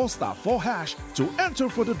 *444*4# to enter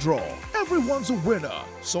for the draw. Everyone's a winner,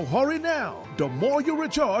 so hurry now. The more you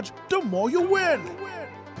recharge, the more you win.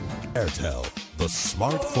 Airtel, the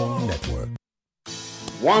smartphone network.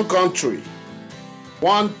 One country,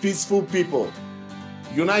 one peaceful people,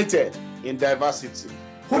 united in diversity.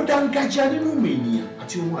 We are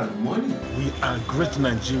great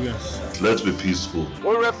Nigerians. Let's be peaceful.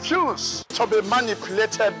 We refuse to be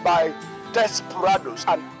manipulated by desperados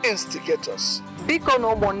and instigators. We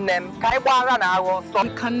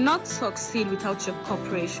cannot succeed without your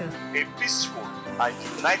cooperation. A peaceful and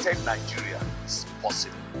united Nigeria is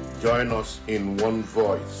possible. Join us in one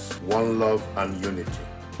voice, one love and unity.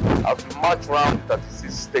 As we march around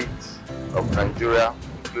 36 states of Nigeria,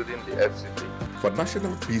 including the FCT, for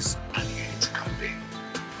national peace and unity campaign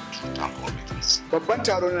to thank all leaders. Babban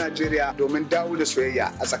taro na Najeriya domin dawo da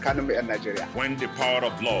soyayya a tsakanin mu 'yan Najeriya. When the power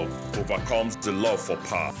of love overcomes the love for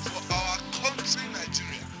power. For our country,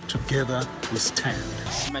 Nigeria. Together we stand.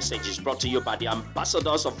 This message is brought to you by the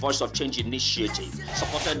ambassadors of Voice of Change Initiative,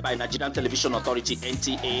 supported by Nigerian Television Authority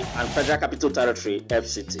 (NTA) and Federal Capital Territory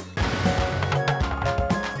 (FCT).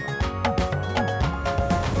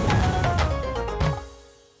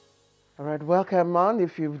 All right, welcome on.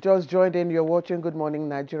 If you've just joined in, you're watching Good Morning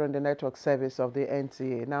Nigeria on the network service of the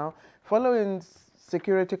NTA. Now, following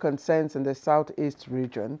security concerns in the southeast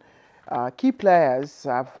region, key players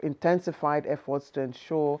have intensified efforts to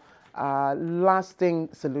ensure a lasting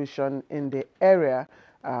solution in the area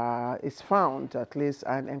is found, at least,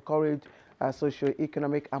 and encourage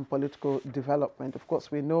socio-economic and political development. Of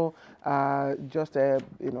course, we know the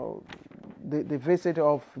visit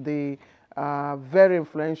of the very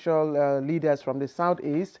influential leaders from the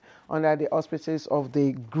southeast under the auspices of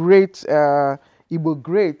the great Igbo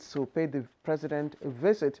greats who paid the president a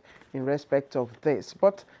visit in respect of this.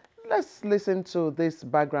 But let's listen to this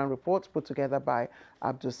background report put together by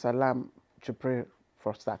Abdul Salam Chupre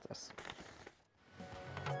for starters.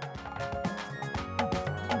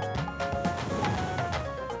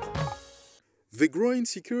 The growing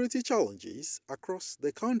security challenges across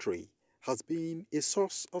the country has been a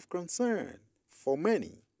source of concern for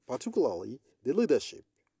many, particularly the leadership.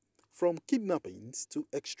 From kidnappings to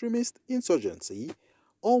extremist insurgency,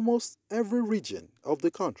 almost every region of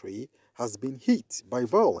the country has been hit by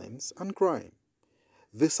violence and crime.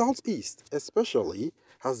 The Southeast especially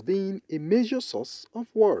has been a major source of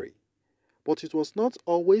worry, but it was not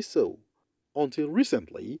always so. Until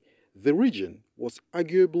recently, the region was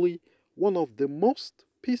arguably one of the most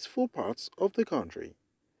peaceful parts of the country.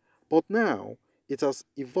 But now, it has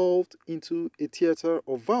evolved into a theater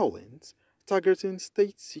of violence targeting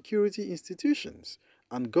state security institutions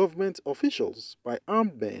and government officials by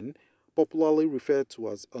armed men popularly referred to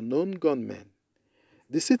as unknown gunmen.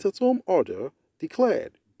 The sit-at-home order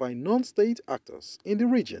declared by non-state actors in the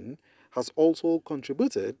region has also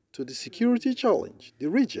contributed to the security challenge the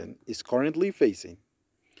region is currently facing.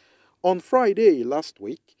 On Friday last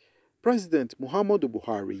week, President Muhammadu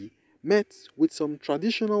Buhari met with some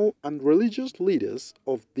traditional and religious leaders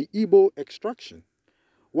of the Igbo extraction.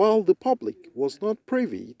 While the public was not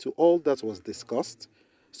privy to all that was discussed,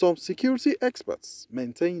 some security experts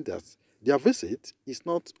maintain that their visit is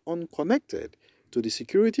not unconnected to the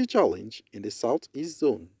security challenge in the Southeast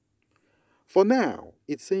zone. For now,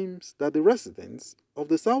 it seems that the residents of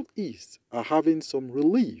the Southeast are having some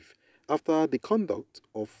relief after the conduct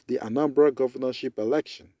of the Anambra governorship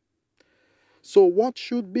election. So what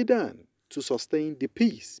should be done to sustain the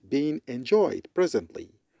peace being enjoyed presently?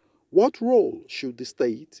 What role should the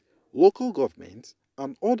state, local governments,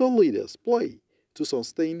 and other leaders play to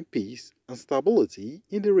sustain peace and stability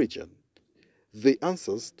in the region? The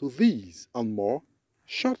answers to these and more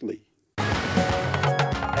shortly.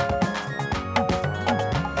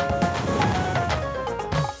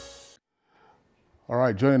 All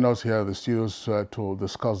right, joining us here at the studios to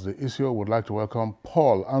discuss the issue, would like to welcome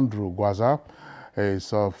Paul Andrew Gwaza.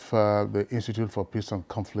 He's of the Institute for Peace and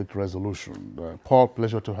Conflict Resolution. Paul,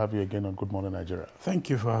 pleasure to have you again on Good Morning Nigeria. Thank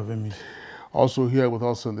you for having me. Also here with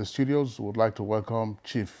us in the studios, would like to welcome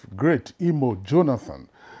Chief Great Imo Jonathan.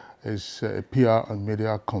 He's a PR and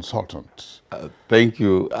media consultant. Thank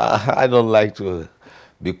you. I don't like to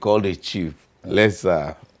be called a chief. Let's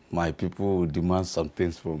my people will demand some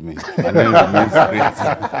things from me. My name is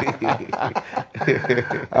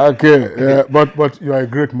Okay, but you are a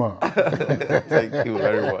great man. Thank you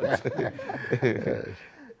very much.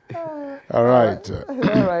 All right.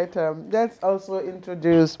 All right. Let's also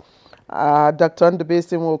introduce Dr.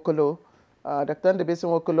 Ndubisi Nwokolo. Dr. Ndubisi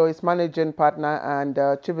Nwokolo is managing partner and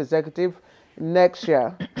chief executive Next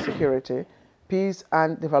Year Security, Peace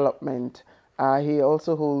and Development. He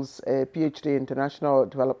also holds a PhD in international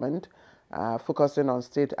development, focusing on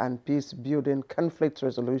state and peace building, conflict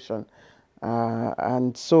resolution,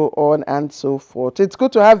 and so on and so forth. It's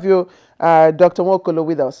good to have you, Dr. Nwokolo,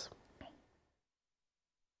 with us.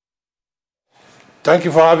 Thank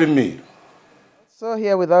you for having me. So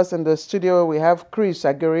here with us in the studio, we have Chris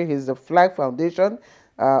Agiri. He's the Flag Foundation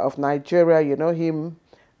of Nigeria. You know him.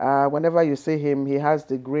 Whenever you see him, he has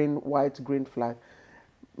the green, white, green flag.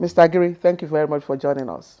 Mr. Agiri, thank you very much for joining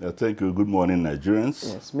us. Thank you. Good morning,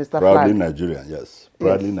 Nigerians. Yes, Mr. Proudly Flag. Nigerian, yes.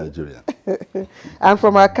 Proudly Yes. Nigerian. And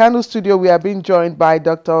from our Kano studio, we are being joined by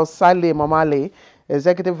Dr. Saleh Momale,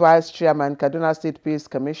 Executive Vice Chairman, Kaduna State Peace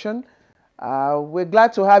Commission. We're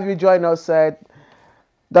glad to have you join us,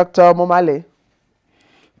 Dr. Momale.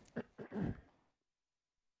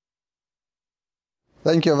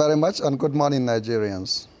 Thank you very much, and good morning,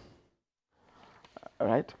 Nigerians. All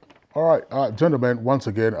right. All right, gentlemen, once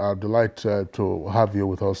again, I'm delighted to have you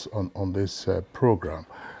with us on this program.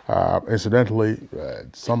 Incidentally,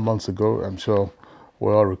 some months ago, I'm sure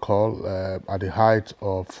we all recall, at the height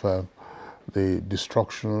of the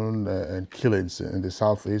destruction and killings in the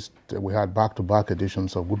Southeast, we had back-to-back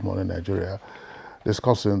editions of Good Morning Nigeria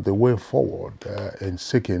discussing the way forward in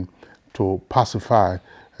seeking to pacify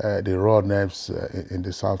the raw nerves in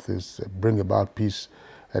the Southeast, bring about peace,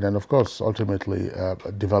 and then, of course, ultimately,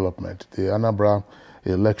 development. The Anambra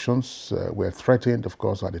elections were threatened, of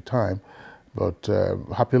course, at the time, but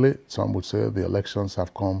happily, some would say the elections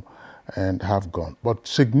have come and have gone. But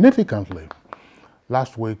significantly,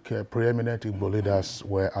 last week, preeminent Igbo leaders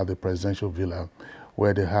were at the presidential villa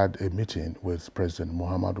where they had a meeting with President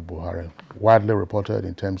Muhammadu Buhari, widely reported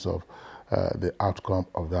in terms of the outcome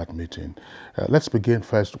of that meeting. Let's begin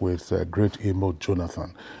first with Great Imo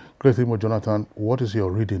Jonathan. Great Imo Jonathan, what is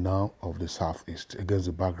your reading now of the Southeast against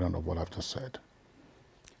the background of what I've just said?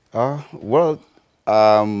 Well,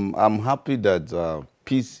 I'm happy that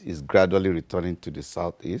peace is gradually returning to the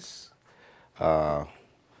Southeast. If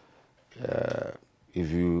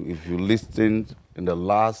you listened in the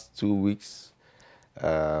last 2 weeks,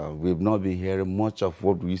 we've not been hearing much of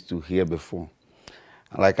what we used to hear before.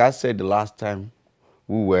 And like I said the last time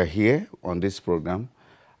we were here on this program,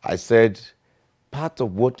 I said part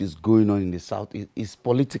of what is going on in the South is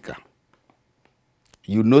political.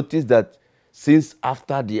 You notice that since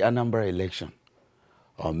after the Anambra election,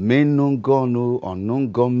 men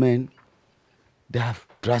unknown gunmen, they have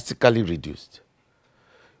drastically reduced.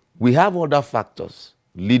 We have other factors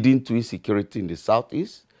leading to insecurity in the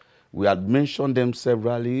Southeast. We had mentioned them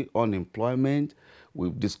severally: unemployment.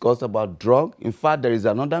 We've discussed about drug. In fact, there is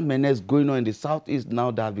another menace going on in the Southeast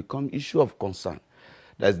now that has become issue of concern.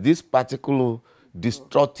 There's this particular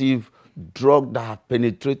destructive drug that has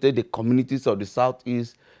penetrated the communities of the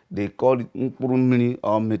Southeast. They call it Nkurumini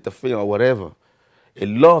or methamphetamine or whatever. A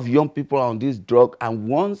lot of young people are on this drug, and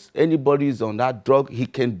once anybody is on that drug, he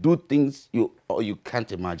can do things you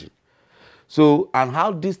can't imagine. So, and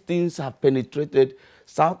how these things have penetrated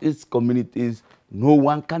Southeast communities, no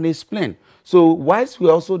one can explain. So, whilst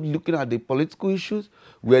we're also looking at the political issues,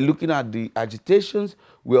 we're looking at the agitations,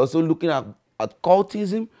 we're also looking at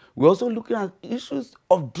cultism, we're also looking at issues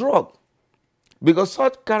of drug. Because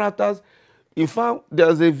such characters, in fact,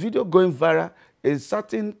 there's a video going viral, a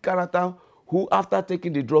certain character who, after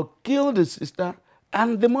taking the drug, killed the sister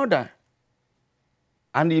and the mother.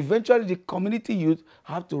 And eventually the community youth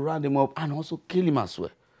have to round him up and also kill him as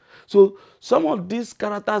well. So some of these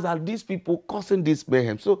characters are these people causing this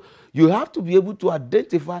mayhem. So you have to be able to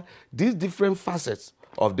identify these different facets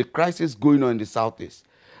of the crisis going on in the Southeast.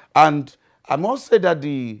 And I must say that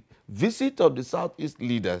the visit of the Southeast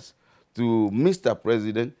leaders to Mr.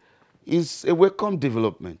 President is a welcome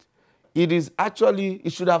development. It is actually,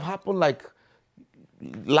 it should have happened like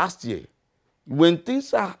last year. When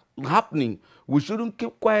things are happening, we shouldn't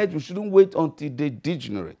keep quiet, we shouldn't wait until they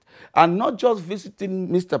degenerate. And not just visiting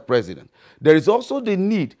Mr. President. There is also the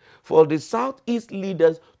need for the Southeast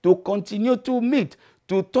leaders to continue to meet,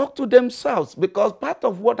 to talk to themselves, because part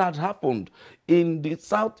of what had happened in the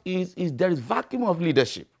Southeast is there is vacuum of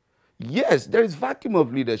leadership. Yes, there is vacuum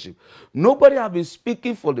of leadership. Nobody has been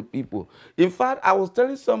speaking for the people. In fact, I was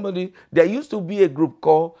telling somebody there used to be a group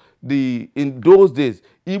called in those days,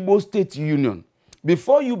 Igbo State Union.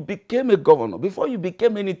 Before you became a governor, before you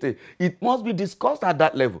became anything, it must be discussed at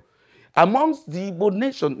that level. Amongst the Igbo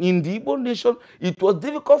nation, in the Igbo nation, it was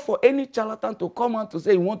difficult for any charlatan to come out to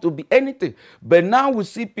say he wants to be anything. But now we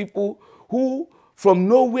see people who, from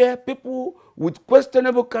nowhere, people with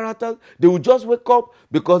questionable characters, they will just wake up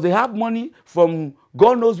because they have money from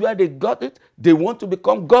God knows where they got it. They want to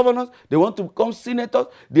become governors. They want to become senators.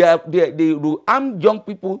 They will arm young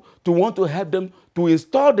people to want to help them to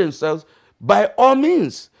install themselves by all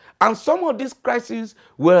means. And some of these crises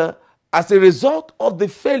were as a result of the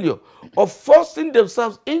failure of forcing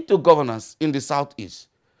themselves into governance in the Southeast.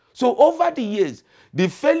 So over the years, the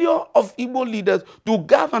failure of Igbo leaders to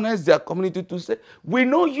galvanize their community to say, we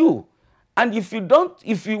know you. And if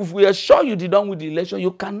we are sure you did not win the election,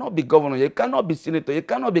 you cannot be governor, you cannot be senator, you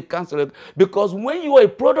cannot be councillor. Because when you are a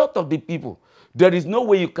product of the people, there is no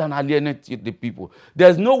way you can alienate the people.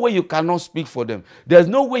 There's no way you cannot speak for them. There's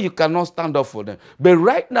no way you cannot stand up for them. But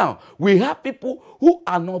right now, we have people who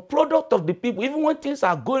are not product of the people. Even when things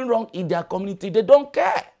are going wrong in their community, they don't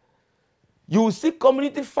care. You will see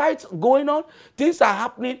community fights going on. Things are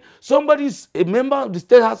happening. Somebody is a member of the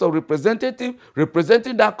State House of Representatives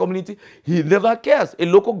representing that community. He never cares. A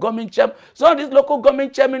local government chairman. Some of these local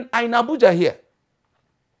government chairmen are in Abuja here.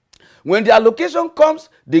 When the allocation comes,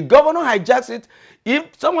 the governor hijacks it.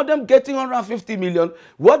 If some of them getting 150 million,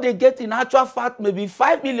 what they get in actual fact may be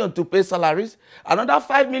 5 million to pay salaries, another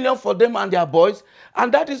 5 million for them and their boys,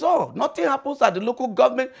 and that is all. Nothing happens at the local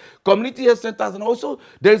government, community health centers, and also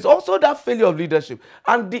there is also that failure of leadership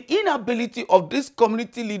and the inability of this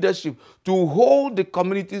community leadership to hold the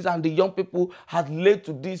communities and the young people has led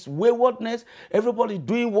to this waywardness. Everybody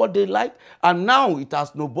doing what they like, and now it has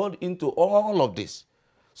snowballed into all of this.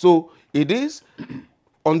 So it is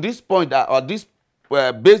on this point,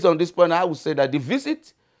 based on this point, I would say that the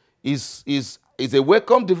visit is a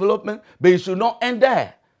welcome development, but it should not end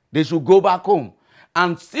there. They should go back home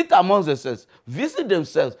and sit amongst themselves, visit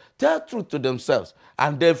themselves, tell truth to themselves,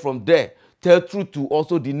 and then from there, tell truth to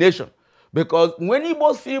also the nation. Because when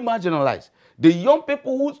Igbos feel marginalized, the young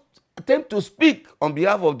people who attempt to speak on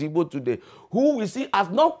behalf of the Igbo today, who we see as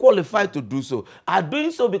not qualified to do so, are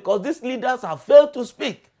doing so because these leaders have failed to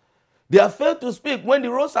speak. They have failed to speak when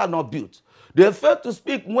the roads are not built. They have failed to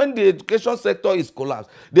speak when the education sector is collapsed.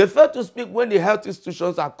 They have failed to speak when the health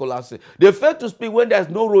institutions are collapsing. They have failed to speak when there is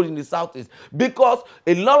no road in the Southeast. Because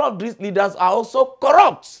a lot of these leaders are also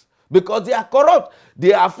corrupt. Because they are corrupt.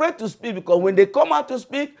 They are afraid to speak because when they come out to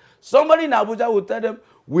speak, somebody in Abuja will tell them,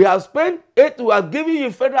 we have given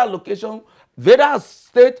you federal allocation, whether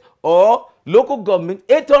state or local government,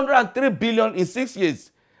 803 billion in 6 years.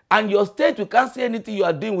 And your state, you can't see anything you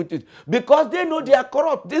are doing with it. Because they know they are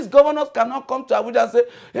corrupt. These governors cannot come to Abuja and say,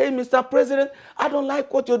 hey, Mr. President, I don't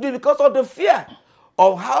like what you're doing, because of the fear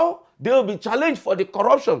of how they will be challenged for the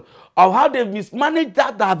corruption, of how they mismanaged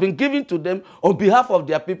that have been given to them on behalf of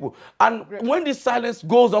their people. And when this silence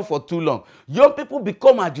goes on for too long, young people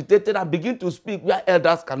become agitated and begin to speak where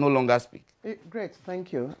elders can no longer speak. Great,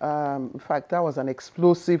 thank you. In fact, that was an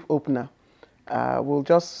explosive opener. We'll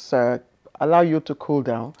just allow you to cool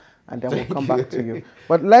down, and then we'll come back to you.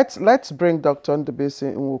 But let's bring Dr.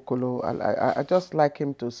 Ndubisi Nwokolo. I just like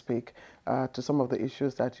him to speak to some of the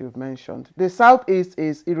issues that you've mentioned. The Southeast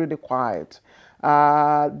is really quiet.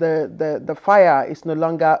 The fire is no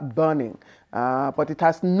longer burning. but it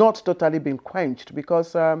has not totally been quenched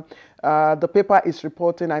because the paper is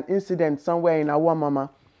reporting an incident somewhere in Awamama,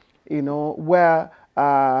 where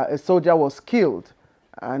a soldier was killed,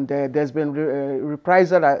 and there's been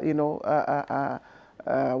reprisal,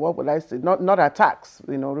 what would I say? Not attacks,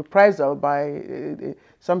 reprisal by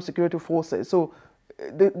some security forces. So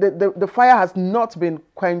the fire has not been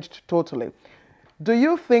quenched totally. Do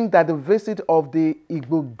you think that the visit of the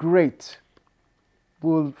Igbo great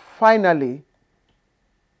will finally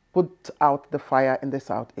put out the fire in the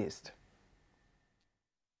southeast?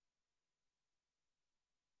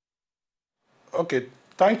 Okay,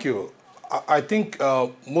 thank you. I think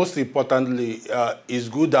most importantly, it's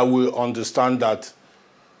good that we understand that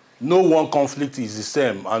no one conflict is the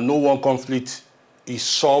same and no one conflict is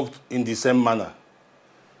solved in the same manner.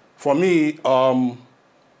 For me,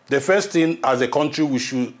 the first thing as a country we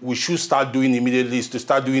should start doing immediately is to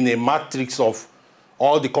start doing a matrix of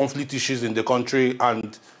all the conflict issues in the country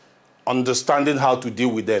and understanding how to deal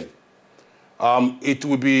with them. It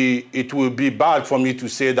will be bad for me to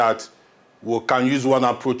say that we can use one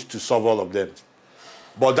approach to solve all of them.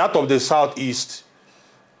 But that of the Southeast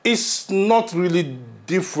is not really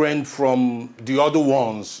different from the other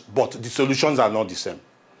ones, but the solutions are not the same.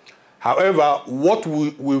 However, what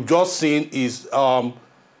we've just seen is the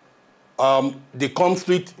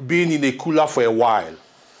conflict being in a cooler for a while.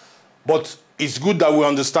 But it's good that we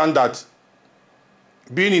understand that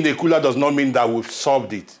being in a cooler does not mean that we've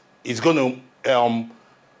solved it. It's going to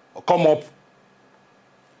come up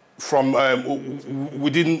from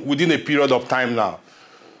within a period of time now.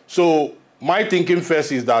 So my thinking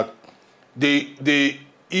first is that the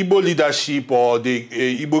Igbo leadership or the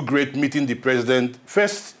Igbo great meeting the president,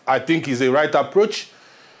 first I think is a right approach,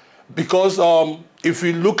 because if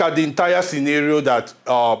we look at the entire scenario that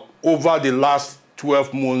over the last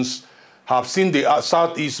 12 months have seen the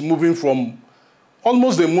Southeast moving from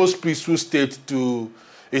almost the most peaceful state to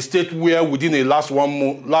a state where within the last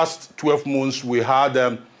 12 months we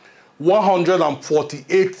had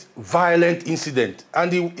 148 violent incidents,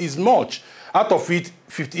 and it is much. Out of it,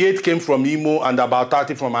 58 came from Imo and about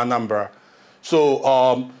 30 from Anambra.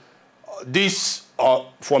 So this,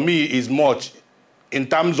 for me, is much in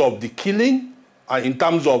terms of the killing and in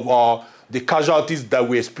terms of the casualties that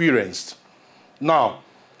we experienced. Now,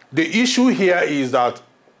 the issue here is that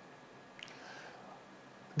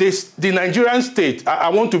the Nigerian state, I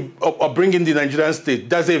want to bring in the Nigerian state.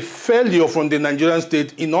 There's a failure from the Nigerian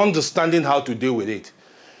state in understanding how to deal with it.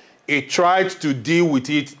 It tried to deal with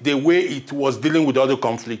it the way it was dealing with other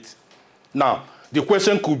conflicts. Now, the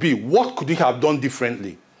question could be, what could it have done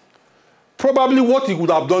differently? Probably what it would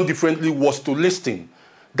have done differently was to listen.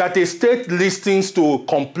 That a state listens to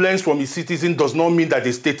complaints from its citizens does not mean that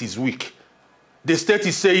the state is weak. The state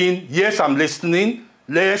is saying, yes, I'm listening,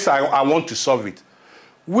 yes, I want to solve it.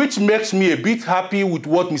 Which makes me a bit happy with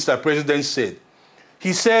what Mr. President said.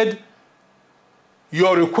 He said,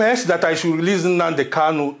 your request that I should release Nnamdi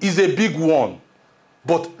Kanu is a big one,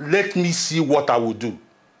 but let me see what I will do.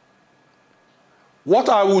 What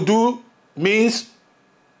I will do means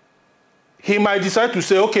he might decide to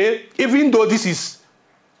say, okay, even though this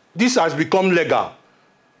has become legal,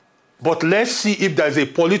 but let's see if there's a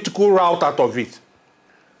political route out of it.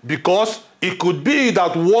 Because it could be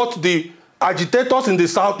that what the agitators in the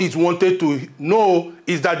Southeast wanted to know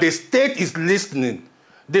is that the state is listening.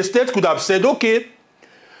 The state could have said, okay,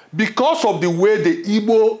 because of the way the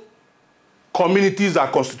Igbo communities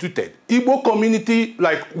are constituted, Igbo community,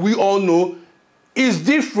 like we all know, is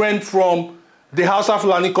different from the Hausa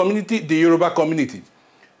Fulani community, the Yoruba community.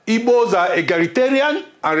 Igbos are egalitarian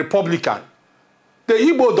and Republican. The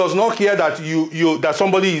Igbo does not care that that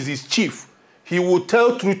somebody is his chief. He will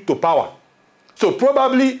tell truth to power. So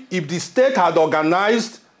probably if the state had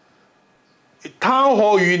organized a town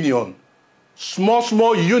hall union,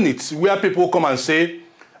 small units where people come and say,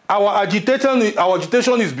 our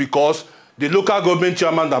agitation is because the local government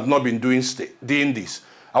chairman have not been doing this.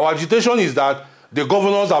 Our agitation is that the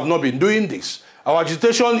governors have not been doing this. Our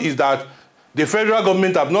agitation is that the federal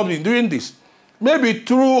government have not been doing this. Maybe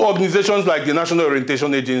through organizations like the National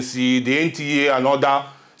Orientation Agency, the NTA and other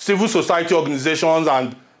civil society organizations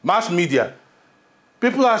and mass media.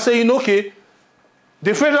 People are saying, okay,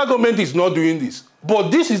 the federal government is not doing this, but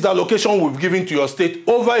this is the allocation we've given to your state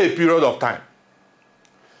over a period of time.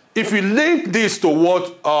 If you link this to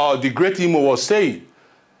what the great Imo was saying,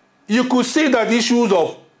 you could see that issues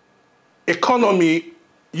of economy,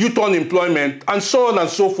 youth unemployment, and so on and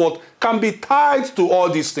so forth can be tied to all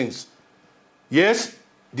these things. Yes,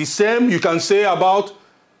 the same you can say about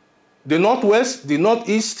the Northwest, the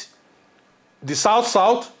Northeast, the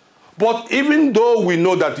South-South, But even though we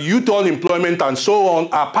know that youth unemployment and so on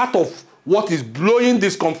are part of what is blowing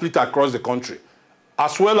this conflict across the country,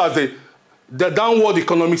 as well as the downward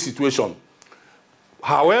economic situation.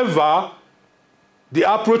 However,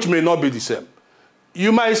 the approach may not be the same.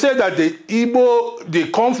 You might say that the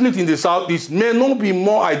conflict in the Southeast may not be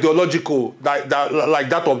more ideological like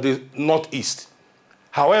that of the Northeast.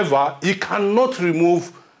 However, it cannot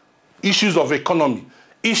remove issues of economy,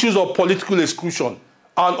 issues of political exclusion,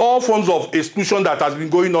 and all forms of exclusion that has been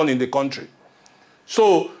going on in the country.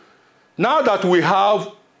 So now that we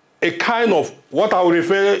have a kind of what I would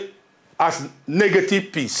refer as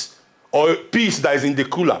negative peace, or peace that is in the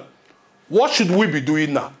cooler, what should we be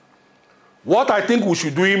doing now? What I think we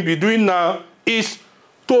should be doing now is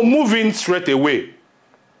to move in straight away.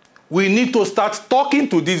 We need to start talking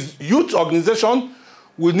to this youth organization.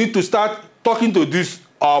 We need to start talking to these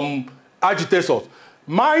agitators.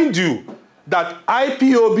 Mind you, that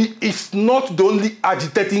IPOB is not the only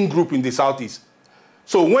agitating group in the Southeast.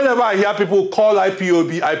 So whenever I hear people call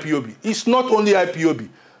IPOB, it's not only IPOB.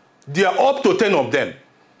 There are up to 10 of them.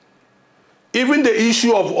 Even the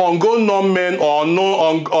issue of ongoing non-men or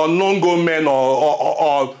non-go men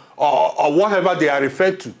or whatever they are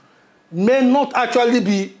referred to may not actually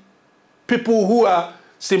be people who are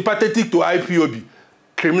sympathetic to IPOB.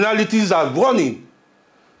 Criminalities are running.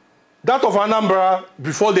 That of Anambra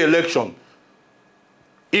before the election,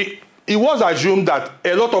 it was assumed that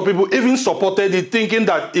a lot of people even supported it, thinking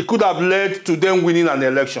that it could have led to them winning an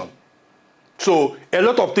election. So a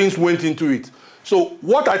lot of things went into it. So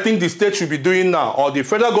what I think the state should be doing now, or the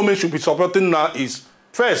federal government should be supporting now, is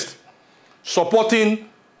first, supporting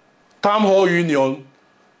town hall union,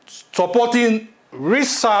 supporting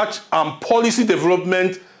research and policy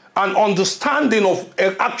development and understanding of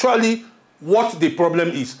actually what the problem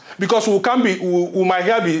is. Because we might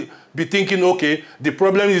here be thinking, okay, the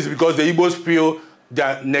problem is because the Igbos feel they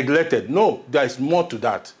are neglected. No, there is more to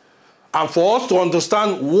that. And for us to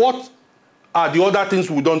understand what are the other things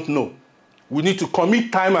we don't know, we need to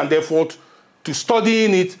commit time and effort to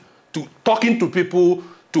studying it, to talking to people,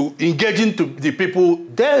 to engaging to the people.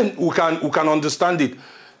 Then we can understand it.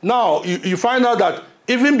 Now, you find out that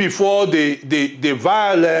even before the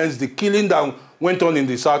violence, the killing that went on in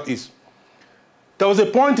the Southeast, there was a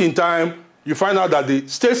point in time you find out that the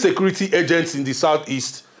state security agents in the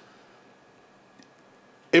Southeast,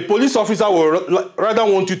 a police officer will rather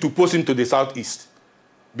want you to post him to the Southeast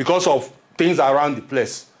because of things around the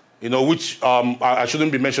place, you know, which I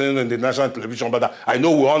shouldn't be mentioning in the national television, but I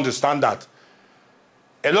know we understand that.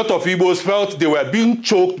 A lot of Igbos felt they were being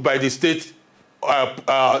choked by the state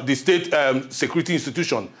security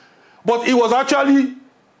institution. But it was actually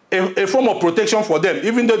a form of protection for them,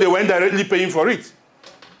 even though they weren't directly paying for it.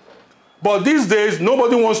 But these days,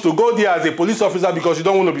 nobody wants to go there as a police officer because you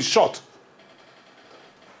don't want to be shot.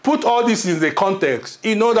 Put all this in the context.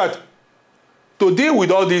 You know that to deal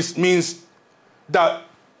with all this means that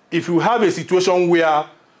if you have a situation where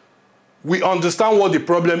we understand what the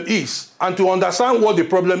problem is, and to understand what the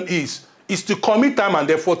problem is to commit time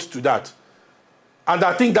and effort to that. And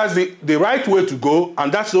I think that's the right way to go,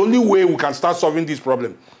 and that's the only way we can start solving this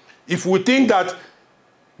problem. If we think that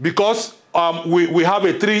because we have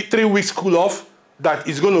a three week school off, that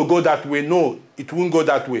it's going to go that way, no, it won't go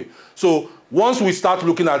that way. So once we start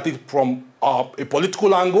looking at it from a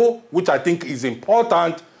political angle, which I think is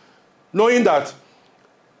important, knowing that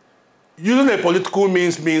using a political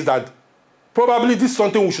means that probably this is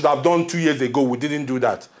something we should have done 2 years ago. We didn't do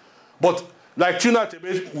that. But like Tuna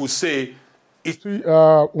Tebe would say,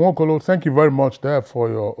 Nwaokolo, thank you very much there for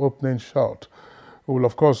your opening shot. We will,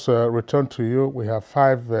 of course, return to you. We have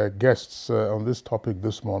 5 guests on this topic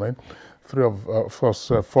this morning. 4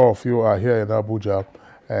 of you are here in Abuja,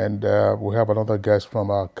 and we have another guest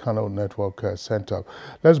from our Kano Network Center.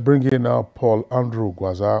 Let's bring in Paul Andrew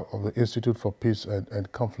Gwaza of the Institute for Peace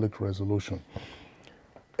and Conflict Resolution.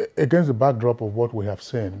 Against the backdrop of what we have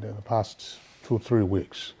seen in the past 2-3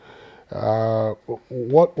 weeks,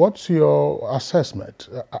 what's your assessment?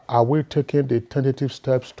 Are we taking the tentative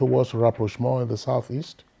steps towards rapprochement in the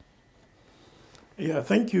Southeast? Yeah,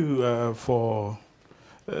 thank you for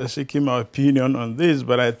seeking my opinion on this,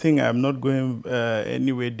 but I think I'm not going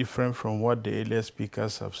any way different from what the earlier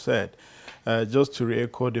speakers have said. Just to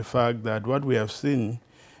re-echo the fact that what we have seen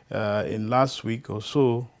in last week or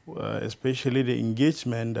so, especially the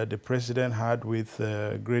engagement that the president had with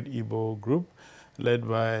the Great Igbo Group, led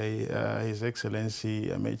by His Excellency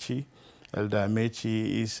Amechi, Elder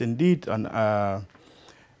Amechi, is indeed a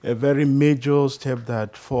very major step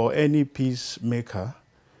that for any peacemaker,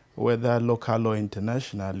 whether local or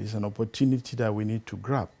international, is an opportunity that we need to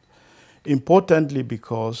grab. Importantly,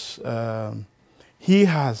 because he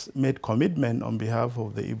has made commitment on behalf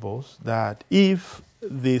of the Igbos that if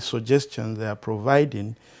the suggestions they are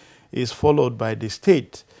providing is followed by the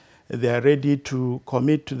state, they are ready to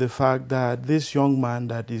commit to the fact that this young man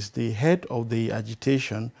that is the head of the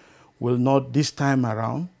agitation will not this time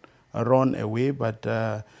around run away, but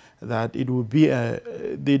that it will be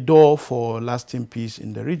the door for lasting peace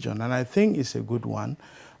in the region. And I think it's a good one.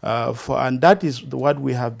 And that is what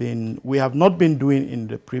we have not been doing in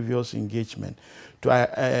the previous engagement,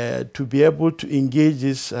 to be able to engage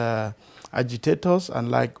these agitators, and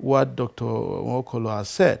like what Dr. Nwokolo has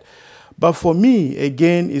said. But for me,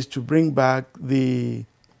 again, is to bring back the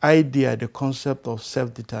idea, the concept of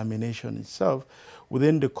self-determination itself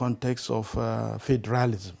within the context of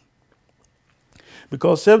federalism.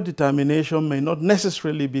 Because self-determination may not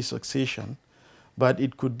necessarily be succession, but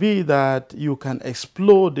it could be that you can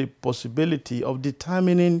explore the possibility of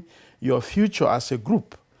determining your future as a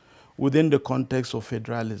group within the context of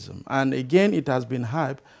federalism. And again, it has been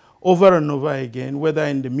hyped over and over again, whether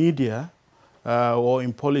in the media or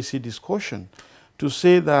in policy discussion, to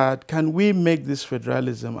say that can we make this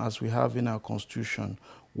federalism as we have in our constitution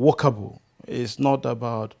workable? It's not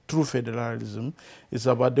about true federalism, it's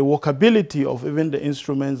about the workability of even the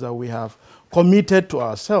instruments that we have committed to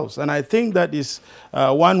ourselves. And I think that is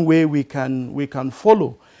one way we can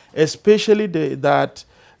follow, especially that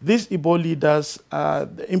these Igbo leaders,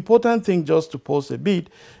 the important thing, just to pause a bit,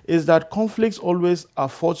 is that conflicts always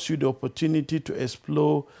affords you the opportunity to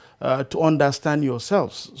explore, to understand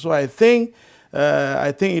yourselves. So I think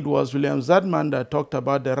it was William Zadman that talked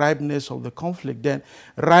about the ripeness of the conflict, then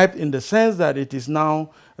ripe in the sense that it is now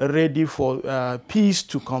ready for peace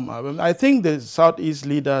to come up. I think the Southeast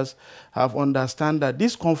leaders have understand that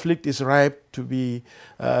this conflict is ripe to be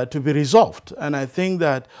resolved. And I think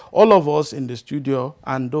that all of us in the studio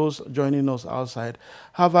and those joining us outside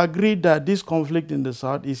have agreed that this conflict in the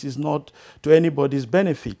Southeast is not to anybody's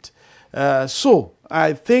benefit. So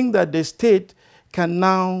I think that the state can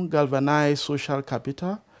now galvanize social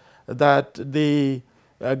capital that the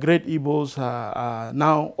great Igbos are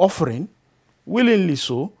now offering, willingly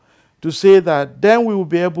so, to say that then we will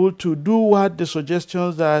be able to do what the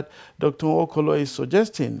suggestions that Dr. Nwokolo is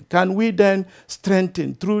suggesting. Can we then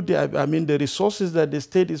strengthen through the resources that the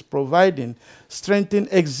state is providing, strengthen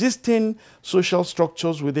existing social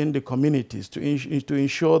structures within the communities to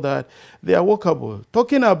ensure that they are workable?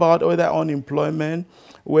 Talking about whether unemployment,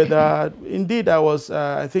 whether indeed I was,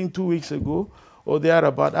 I think 2 weeks ago, or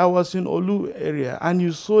thereabout, I was in Olu area, and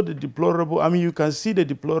you saw the deplorable, you can see the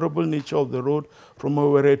deplorable nature of the road from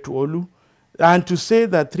Owerri to Olu. And to say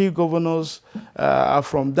that 3 governors are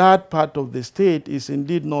from that part of the state is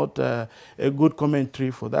indeed not a good commentary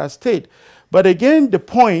for that state. But again, the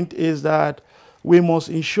point is that we must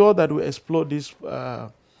ensure that we explore this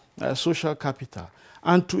social capital,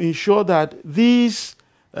 and to ensure that this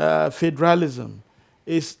federalism,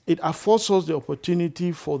 it affords us the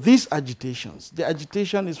opportunity for these agitations. The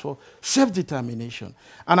agitation is for self-determination.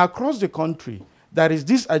 And across the country, there is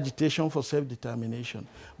this agitation for self-determination.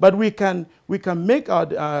 But we can make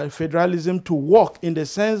our federalism to work in the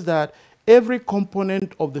sense that every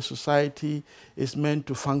component of the society is meant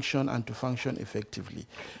to function and to function effectively.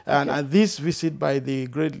 Okay. And this visit by the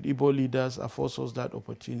great Igbo leaders affords us that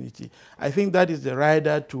opportunity. I think that is the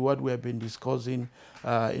rider to what we have been discussing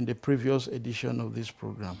in the previous edition of this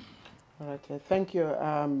program. All right, thank you,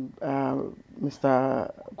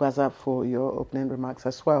 Mr. Gwaza, for your opening remarks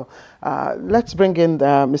as well. Let's bring in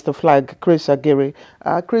Mr. Flag, Chris Agiri.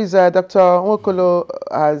 Chris, Dr. Nwokolo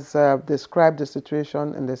has described the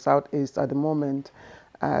situation in the Southeast at the moment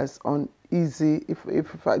as uneasy,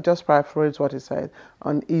 if I just paraphrase what he said,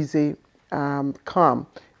 uneasy, calm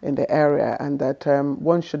in the area, and that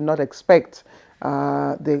one should not expect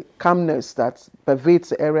the calmness that pervades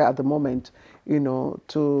the area at the moment,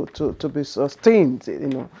 to be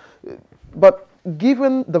sustained, But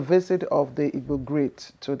given the visit of the Igbo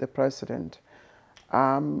great to the president,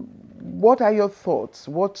 what are your thoughts?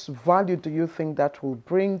 What value do you think that will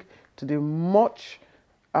bring to the much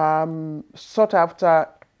sought after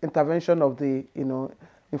intervention of the,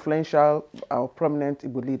 influential or prominent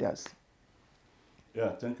Igbo leaders?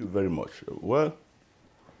 Yeah, thank you very much. Well,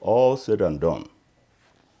 all said and done,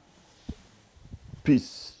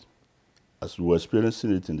 peace, as we're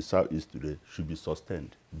experiencing it in the Southeast today, should be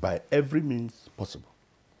sustained by every means possible.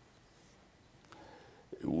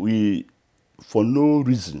 For no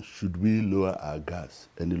reason should we lower our guards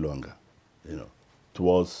any longer,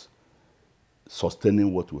 towards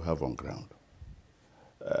sustaining what we have on ground.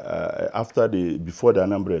 Before the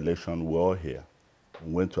Anambra election, we were all here.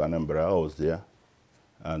 We went to Anambra, I was there,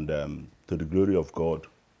 And to the glory of God,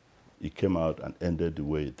 it came out and ended the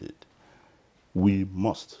way it did. We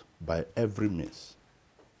must, by every means,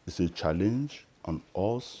 it's a challenge on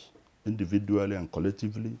us individually and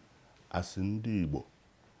collectively as in the Igbo.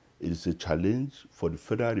 It is a challenge for the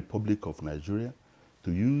Federal Republic of Nigeria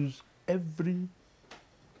to use every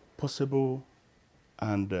possible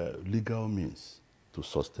and legal means to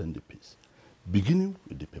sustain the peace, beginning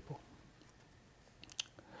with the people.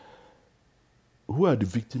 Who are the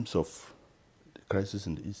victims of the crisis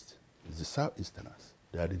in the East? It's the Southeasterners.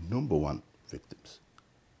 They are the #1 victims.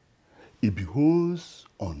 It behoves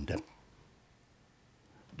on them,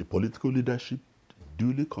 the political leadership,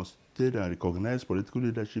 duly constituted and recognized political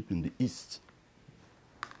leadership in the East,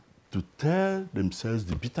 to tell themselves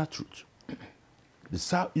the bitter truth. The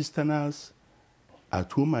Southeasterners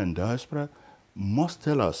at home and diaspora must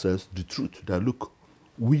tell ourselves the truth, that look,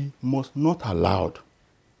 we must not allow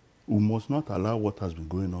what has been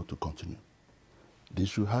going on to continue. The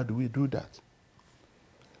issue, how do we do that?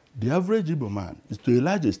 The average Igbo man is to a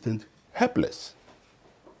large extent helpless.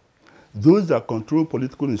 Those that control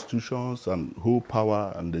political institutions and hold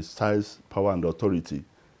power and exercise power and authority,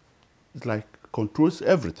 it's like controls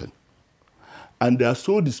everything. And they are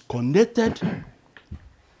so disconnected,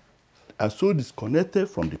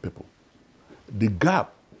 from the people. The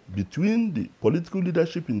gap between the political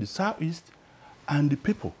leadership in the Southeast and the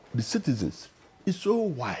people, the citizens, is so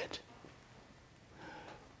wide.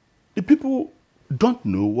 The people don't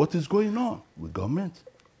know what is going on with government.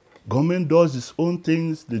 Government does its own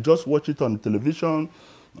things. They just watch it on the television,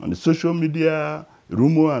 on the social media,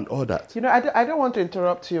 rumor and all that. You know, I don't want to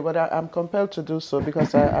interrupt you, but I'm compelled to do so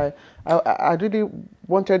because I really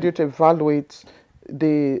wanted you to evaluate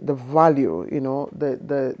the value, you know,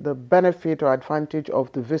 the benefit or advantage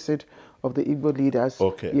of the visit of the Igbo leaders.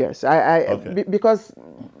 Okay. Yes, Okay. Because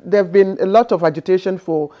there have been a lot of agitation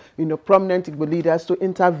for, you know, prominent Igbo leaders to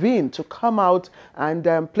intervene, to come out and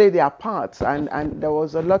play their parts, and there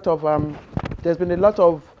was a lot of there's been a lot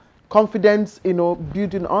of confidence, you know,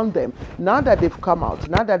 building on them. Now that they've come out,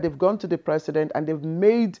 now that they've gone to the president and they've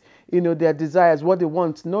made, you know, their desires, what they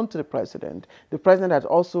want, known to the president has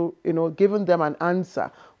also, you know, given them an answer.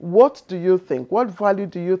 What do you think? What value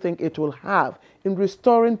do you think it will have in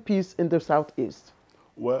restoring peace in the Southeast?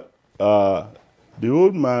 Well, the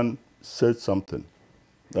old man said something,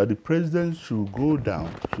 that the president should go down,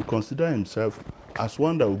 should consider himself as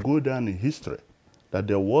one that will go down in history, that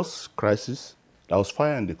there was crisis, there was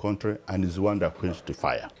fire in the country, and is one that quenched the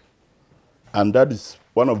fire. And that is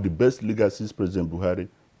one of the best legacies President Buhari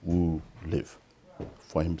will leave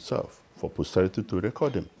for himself, for posterity to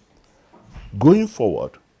record him. Going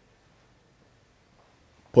forward,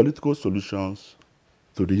 political solutions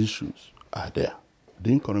to the issues are there.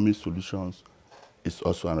 The economic solutions is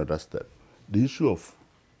also another step. The issue of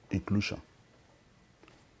inclusion.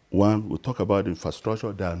 One, we talk about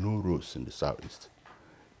infrastructure, there are no roads in the Southeast.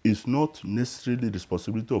 It's not necessarily the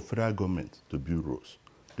responsibility of federal government to build roads.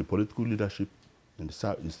 The political leadership in the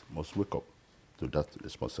Southeast must wake up to that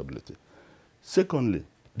responsibility. Secondly,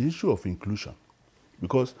 the issue of inclusion,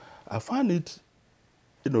 because I find it,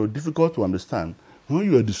 you know, difficult to understand when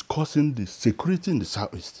you are discussing the security in the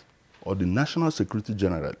Southeast or the national security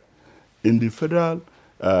generally. In the Federal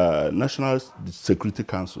National Security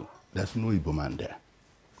Council, there's no Igbo man there.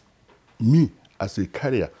 Me, as a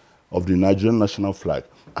carrier of the Nigerian national flag,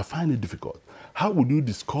 I find it difficult. How would you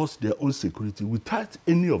discuss their own security without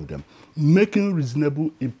any of them making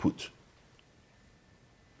reasonable input?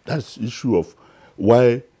 That's the issue of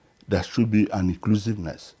why there should be an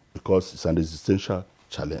inclusiveness, because it's an existential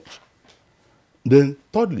challenge. Then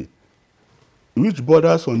thirdly, which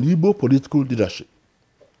borders on Igbo political leadership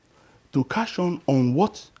to cash on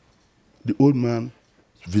what the old man's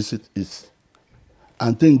visit is,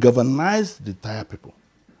 and then galvanize the entire people,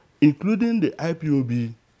 including the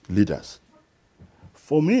IPOB leaders.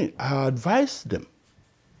 For me, I advise them,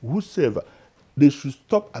 whosoever, they should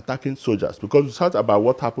stop attacking soldiers, because we heard about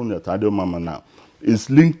what happened at Adio Mama now. It's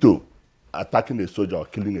linked to attacking a soldier or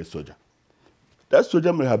killing a soldier. That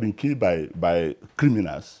soldier may have been killed by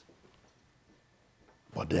criminals,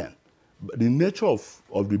 but then, the nature of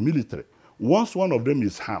the military, once one of them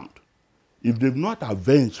is harmed, if they've not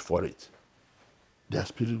avenged for it, their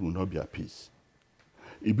spirit will not be at peace.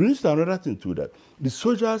 It brings to another thing too, that the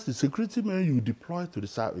soldiers, the security men you deploy to the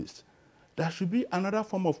Southeast, there should be another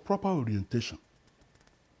form of proper orientation.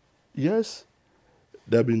 Yes,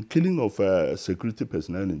 there have been killing of security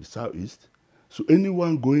personnel in the Southeast, so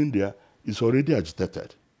anyone going there is already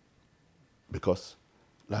agitated, because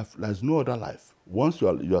there's no other life. Once you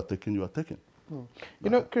are taken, you are taken. You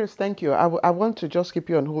know, Chris, thank you. I want to just keep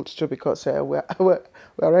you on hold too because we're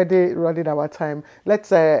already running our time.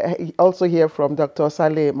 Let's also hear from Dr.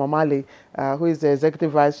 Saleh Momale, who is the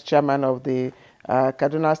Executive Vice Chairman of the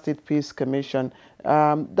Kaduna State Peace Commission.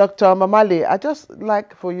 Dr. Momale, I'd just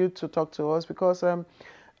like for you to talk to us because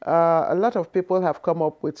a lot of people have come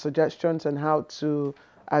up with suggestions on how to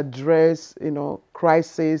address,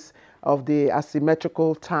 crises of the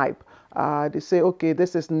asymmetrical type. They say, okay,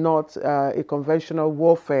 this is not a conventional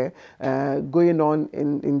warfare going on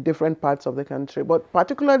in different parts of the country, but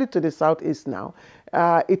particularly to the southeast now,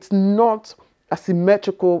 it's not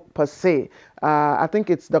asymmetrical per se. I think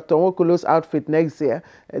it's Dr. Nwokolo's outfit next year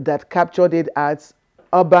that captured it as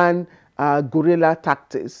urban guerrilla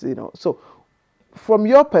tactics. So from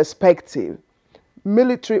your perspective,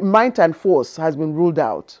 military might and force has been ruled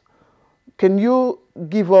out. Can you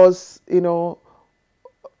give us,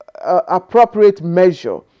 appropriate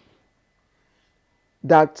measure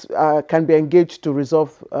that can be engaged to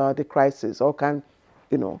resolve the crisis or can,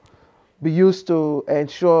 be used to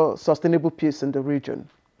ensure sustainable peace in the region?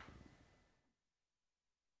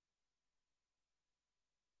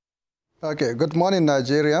 Okay, good morning,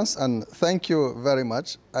 Nigerians, and thank you very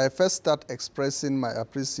much. I first start expressing my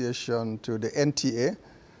appreciation to the NTA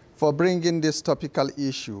for bringing this topical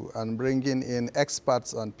issue and bringing in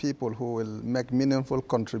experts and people who will make meaningful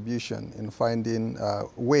contribution in finding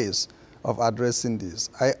ways of addressing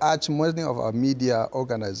this. I urge many of our media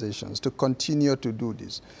organizations to continue to do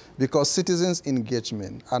this because citizens'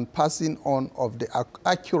 engagement and passing on of the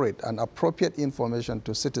accurate and appropriate information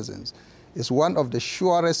to citizens is one of the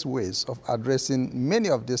surest ways of addressing many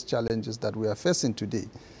of these challenges that we are facing today,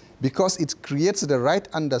 because it creates the right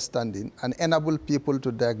understanding and enable people to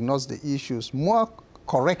diagnose the issues more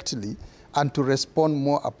correctly and to respond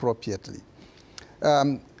more appropriately.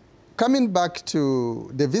 Coming back to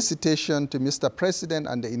the visitation to Mr. President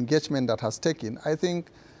and the engagement that has taken, I think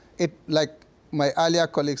it, like my earlier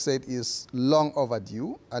colleague said, is long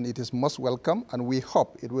overdue and it is most welcome, and we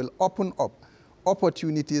hope it will open up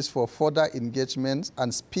opportunities for further engagements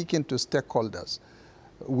and speaking to stakeholders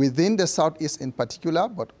within the Southeast in particular,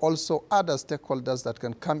 but also other stakeholders that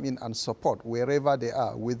can come in and support wherever they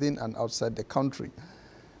are, within and outside the country.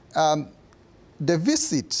 The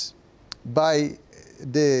visit by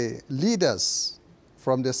the leaders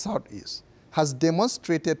from the Southeast has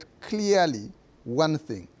demonstrated clearly one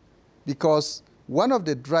thing, because one of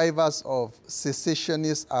the drivers of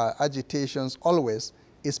secessionist agitations always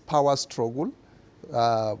is power struggle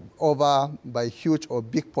over by huge or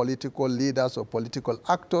big political leaders or political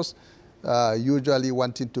actors, usually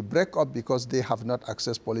wanting to break up because they have not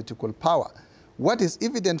accessed political power. What is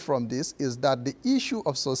evident from this is that the issue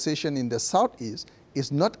of secession in the Southeast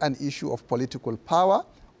is not an issue of political power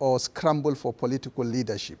or scramble for political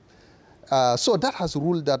leadership. So that has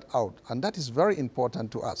ruled that out, and that is very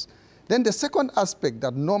important to us. Then the second aspect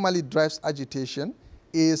that normally drives agitation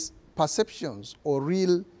is perceptions or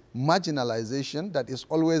real marginalization that is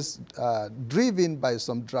always driven by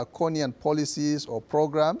some draconian policies or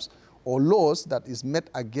programs or laws that is met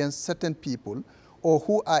against certain people or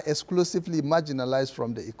who are exclusively marginalized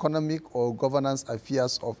from the economic or governance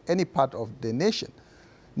affairs of any part of the nation.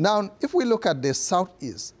 Now, if we look at the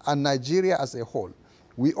Southeast and Nigeria as a whole,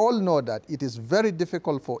 we all know that it is very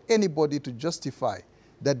difficult for anybody to justify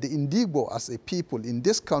that the Indigbo as a people in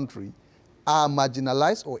this country are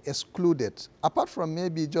marginalized or excluded, apart from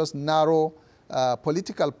maybe just narrow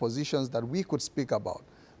political positions that we could speak about.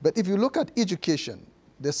 But if you look at education,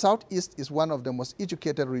 the Southeast is one of the most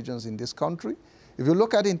educated regions in this country. If you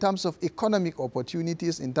look at it in terms of economic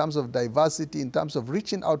opportunities, in terms of diversity, in terms of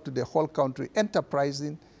reaching out to the whole country,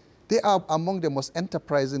 enterprising, they are among the most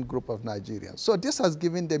enterprising group of Nigerians. So this has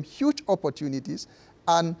given them huge opportunities,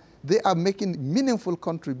 and they are making meaningful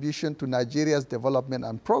contribution to Nigeria's development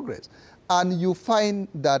and progress. And you find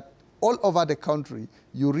that all over the country,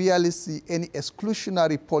 you rarely see any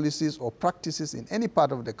exclusionary policies or practices in any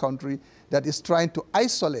part of the country that is trying to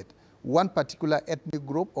isolate one particular ethnic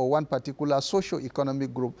group or one particular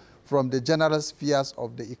socio-economic group from the general spheres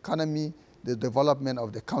of the economy, the development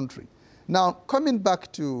of the country. Now, coming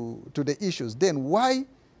back to the issues, then why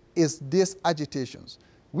is this agitations?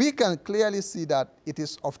 We can clearly see that it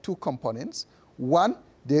is of two components. One,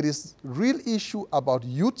 there is real issue about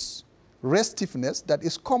youths' restiveness that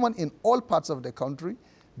is common in all parts of the country,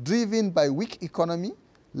 driven by weak economy,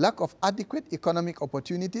 lack of adequate economic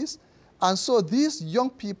opportunities, and so these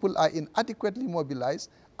young people are inadequately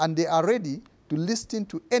mobilized and they are ready to listen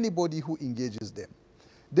to anybody who engages them.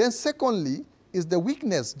 Then secondly is the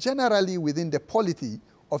weakness generally within the polity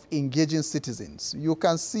of engaging citizens. You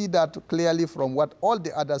can see that clearly from what all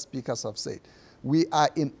the other speakers have said. We are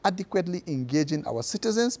inadequately engaging our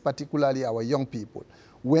citizens, particularly our young people.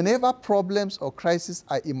 Whenever problems or crises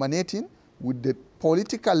are emanating with the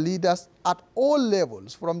political leaders at all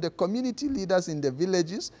levels, from the community leaders in the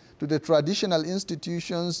villages to the traditional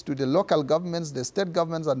institutions, to the local governments, the state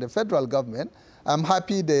governments, and the federal government, I'm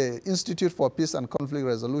happy the Institute for Peace and Conflict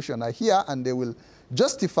Resolution are here and they will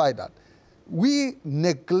justify that. We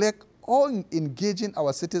neglect all engaging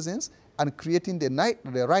our citizens and creating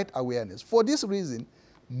the right awareness. For this reason,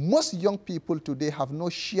 most young people today have no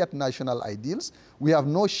shared national ideals. We have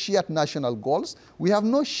no shared national goals. We have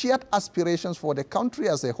no shared aspirations for the country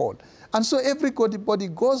as a whole. And so everybody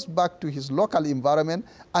goes back to his local environment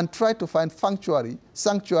and try to find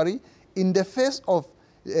sanctuary in the face of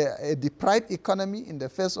a deprived economy, in the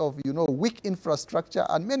face of weak infrastructure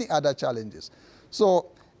and many other challenges.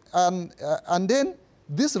 So, and then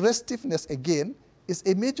this restiveness again is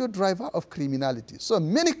a major driver of criminality. So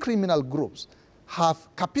many criminal groups have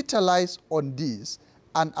capitalized on this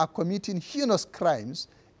and are committing heinous crimes,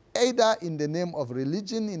 either in the name of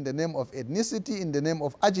religion, in the name of ethnicity, in the name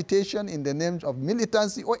of agitation, in the name of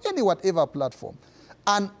militancy, or any whatever platform.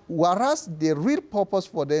 And whereas the real purpose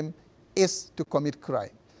for them is to commit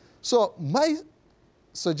crime. So my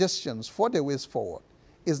suggestions for the ways forward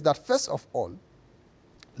is that first of all,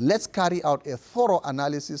 let's carry out a thorough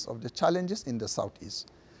analysis of the challenges in the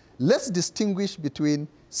Southeast. Let's distinguish between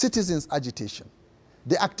citizens' agitation,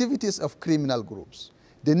 the activities of criminal groups,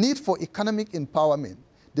 the need for economic empowerment,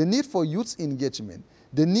 the need for youth engagement,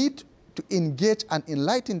 the need to engage and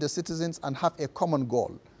enlighten the citizens and have a common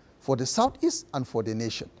goal for the Southeast and for the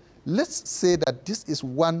nation. Let's say that this is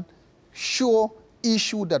one sure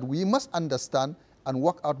issue that we must understand and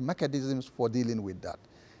work out mechanisms for dealing with that.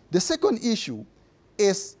 The second issue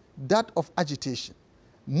is that of agitation.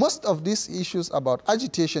 Most of these issues about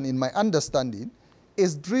agitation, in my understanding,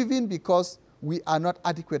 is driven because we are not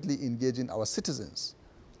adequately engaging our citizens.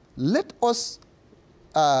 Let us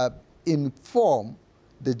inform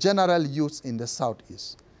the general youths in the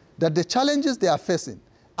Southeast that the challenges they are facing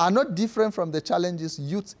are not different from the challenges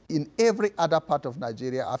youths in every other part of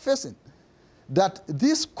Nigeria are facing. That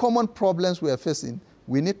these common problems we are facing,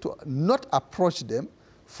 we need to not approach them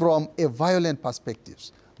from a violent perspective,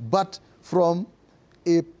 but from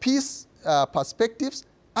a peace perspectives,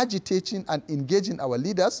 agitating and engaging our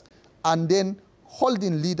leaders, and then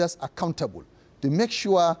holding leaders accountable to make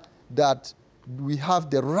sure that we have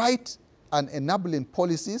the right and enabling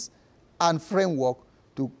policies and framework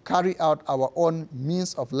to carry out our own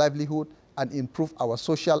means of livelihood and improve our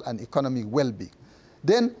social and economic well-being.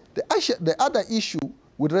 Then the other issue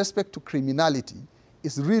with respect to criminality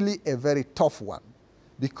is really a very tough one,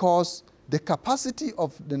 because the capacity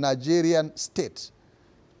of the Nigerian state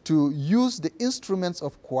to use the instruments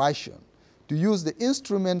of coercion, to use the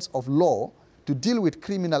instruments of law to deal with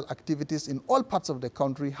criminal activities in all parts of the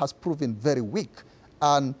country has proven very weak.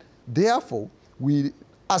 And therefore, we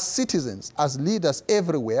as citizens, as leaders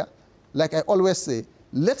everywhere, like I always say,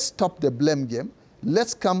 let's stop the blame game.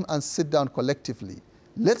 Let's come and sit down collectively.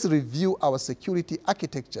 Let's review our security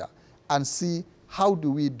architecture and see how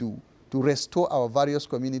do we do to restore our various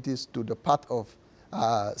communities to the path of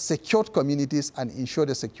secured communities and ensure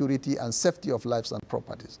the security and safety of lives and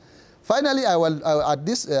properties. Finally, at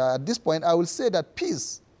this point, I will say that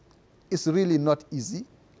peace is really not easy,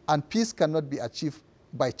 and peace cannot be achieved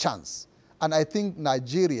by chance. And I think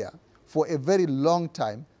Nigeria, for a very long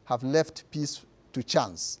time, have left peace to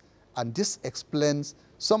chance. And this explains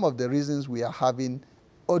some of the reasons we are having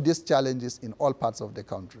all these challenges in all parts of the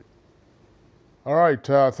country. All right.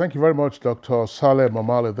 Thank you very much, Dr. Saleh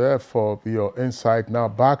Mamale, there for your insight. Now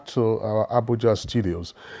back to our Abuja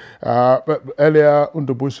studios. But earlier,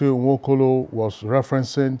 Ndubuisi Nwokolo was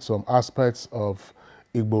referencing some aspects of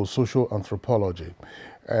Igbo social anthropology.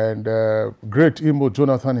 And great Imo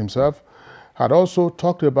Jonathan himself had also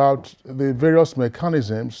talked about the various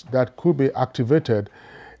mechanisms that could be activated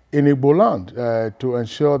in Igbo land to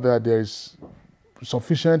ensure that there is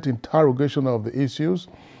sufficient interrogation of the issues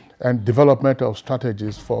and development of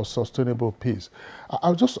strategies for sustainable peace.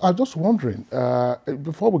 I was just wondering,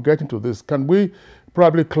 before we get into this, can we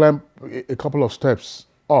probably climb a couple of steps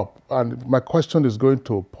up? And my question is going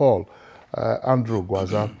to Paul Andrew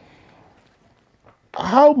Gwaza.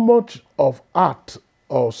 How much of art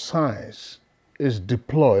or science is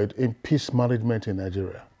deployed in peace management in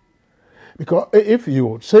Nigeria? Because if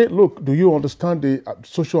you say, look, do you understand the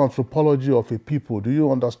social anthropology of a people? Do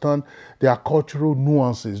you understand their cultural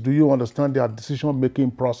nuances? Do you understand their decision-making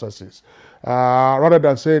processes? Rather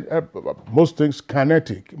than saying most things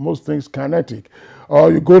kinetic,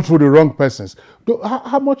 or you go through the wrong persons.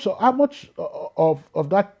 How much of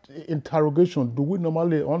that interrogation do we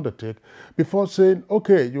normally undertake before saying,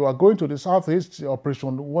 okay, you are going to the Southeast,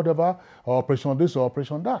 operation whatever, or operation this or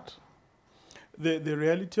operation that? The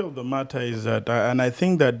reality of the matter is that, and I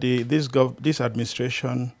think that this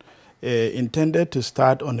administration intended to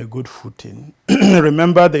start on a good footing.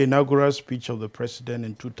 Remember the inaugural speech of the president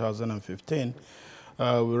in 2015.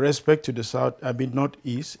 With respect to the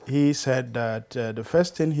Northeast, he said that the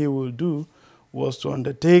first thing he will do was to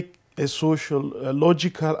undertake a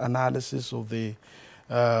logical analysis of the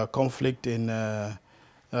conflict in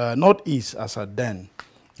Northeast as at then.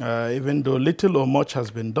 Even though little or much has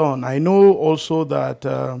been done. I know also that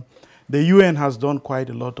the UN has done quite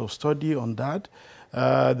a lot of study on that.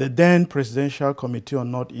 The then Presidential Committee on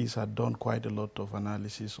Northeast had done quite a lot of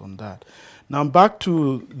analysis on that. Now back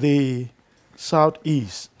to the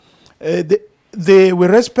Southeast. With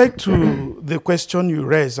respect to the question you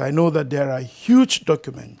raised, I know that there are huge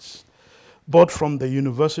documents, both from the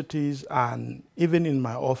universities and even in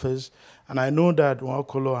my office. And I know that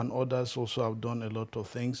Nwokolo and others also have done a lot of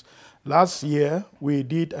things. Last year, we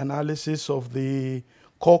did analysis of the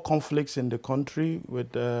core conflicts in the country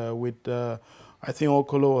with I think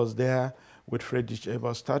Nwokolo was there with Friedrich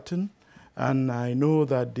Eberstatten. And I know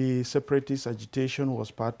that the separatist agitation was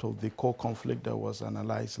part of the core conflict that was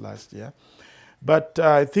analyzed last year. But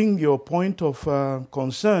I think your point of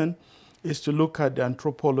concern is to look at the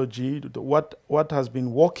anthropology, what has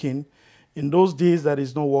been working in those days that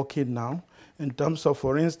is not working now. In terms of,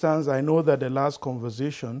 for instance, I know that the last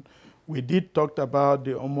conversation, we did talk about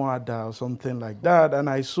the Omoada or something like that, and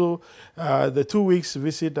I saw the 2 weeks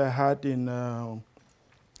visit I had in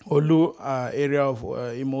Olu area of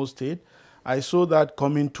Imo State. I saw that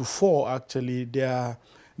coming to fore, actually, their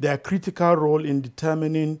critical role in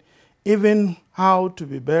determining even how to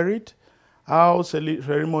be buried, how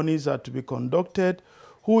ceremonies are to be conducted,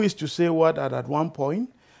 who is to say what at one point.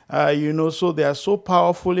 So they are so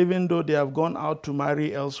powerful, even though they have gone out to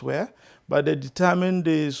marry elsewhere, but they determine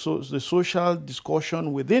the social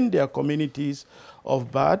discussion within their communities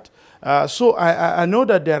of birth. So I know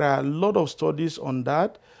that there are a lot of studies on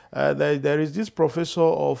that. There is this professor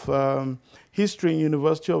of history in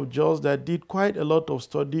University of Jos that did quite a lot of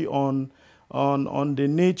study on the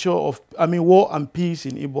nature of, war and peace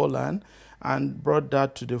in Igbo land, and brought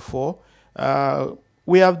that to the fore.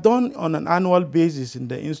 We have done on an annual basis in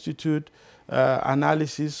the Institute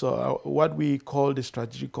analysis, or what we call the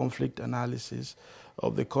strategic conflict analysis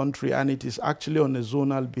of the country, and it is actually on a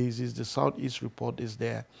zonal basis. The Southeast report is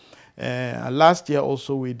there. Last year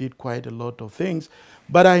also we did quite a lot of things.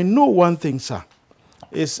 But I know one thing, sir,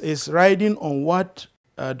 is riding on what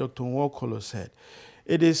Dr. Nwokolo said.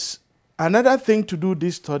 It is another thing to do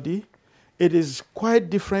this study. It is quite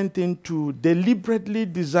different thing to deliberately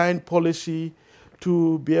design policy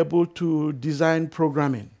to be able to design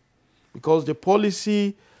programming, because the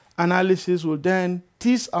policy analysis will then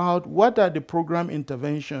tease out what are the program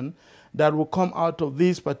intervention that will come out of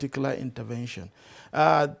this particular intervention.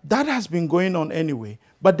 That has been going on anyway,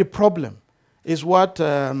 but the problem is what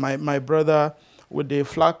my brother with the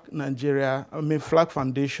Flag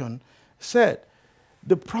Foundation said.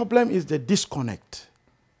 The problem is the disconnect.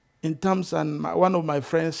 In terms, and one of my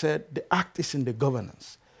friends said, the act is in the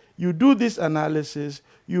governance. You do this analysis,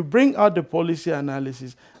 you bring out the policy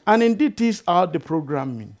analysis, and indeed tease out the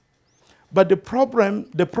programming. But the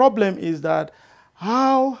problem is that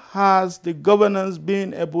how has the governance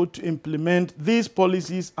been able to implement these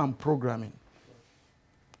policies and programming?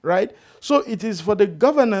 Right? So it is for the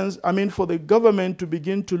governance, for the government to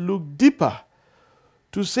begin to look deeper,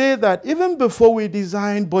 to say that even before we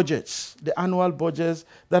design budgets, the annual budgets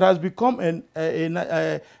that has become an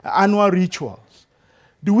annual rituals,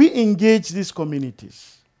 do we engage these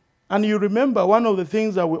communities? And you remember one of the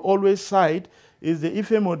things that we always cite is the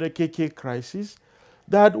Ife-Modekeke crisis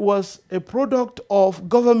that was a product of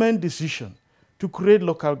government decision to create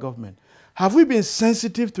local government. Have we been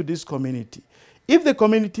sensitive to this community? If the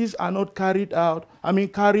communities are not carried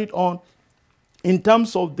on in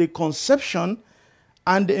terms of the conception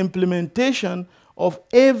and the implementation of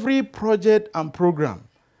every project and program,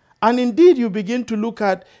 and indeed you begin to look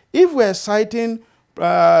at, if we're citing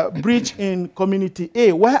breach in community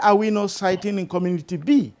A, why are we not citing in community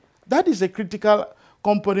B? That is a critical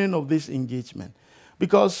component of this engagement,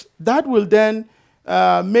 because that will then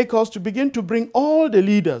make us to begin to bring all the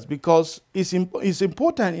leaders, because it's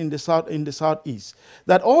important in the southeast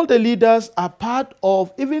that all the leaders are part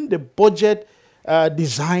of even the budget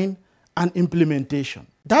design and implementation.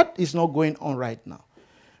 That is not going on right now,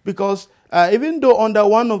 because even though under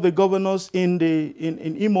one of the governors in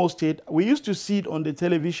Imo State, we used to see it on the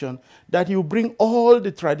television that you bring all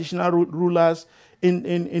the traditional rulers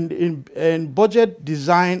in budget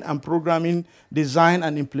design and programming design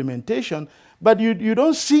and implementation, but you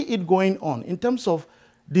don't see it going on in terms of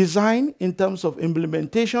design, in terms of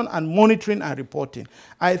implementation and monitoring and reporting.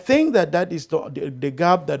 I think that is the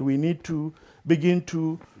gap that we need to begin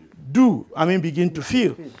to begin to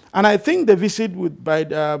fill. And I think the visit by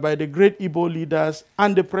the great Igbo leaders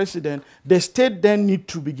and the president, the state then need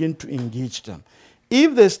to begin to engage them.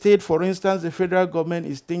 If the state, for instance, the federal government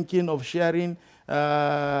is thinking of sharing,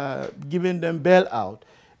 giving them bailout,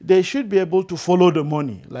 they should be able to follow the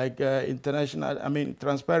money, like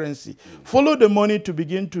transparency. Follow the money to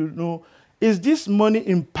begin to know, is this money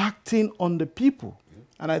impacting on the people?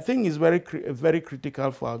 And I think it's very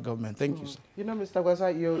critical for our government. Thank you, sir. You know, Mr.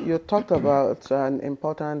 Gwaza, you talked about an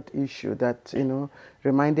important issue that,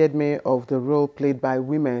 reminded me of the role played by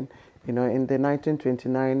women, in the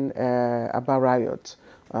 1929 Aba riot.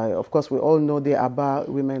 Of course, we all know the Aba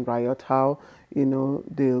women riot, how,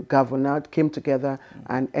 the governor came together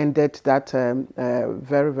and ended that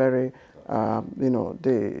very,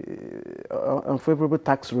 the unfavorable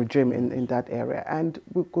tax regime in that area. And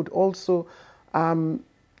we could also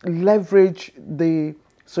leverage the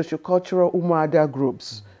sociocultural Umuada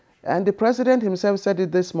groups. And the president himself said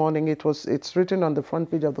it this morning, it's written on the front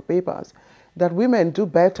page of the papers, that women do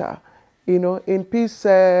better, in peace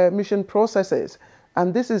mission processes.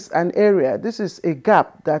 And this is an area, this is a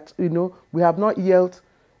gap that, we have not yet,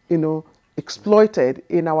 exploited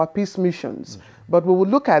in our peace missions. But we will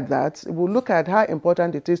look at that, we'll look at how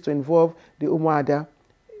important it is to involve the Umuada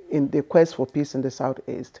in the quest for peace in the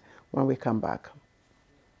Southeast when we come back.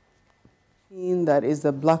 That is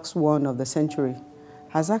the black swan of the century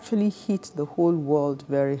has actually hit the whole world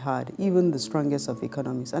very hard, even the strongest of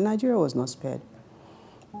economies. And Nigeria was not spared.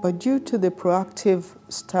 But due to the proactive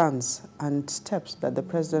stance and steps that the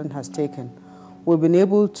president has taken, we've been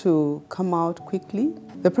able to come out quickly.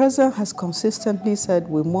 The president has consistently said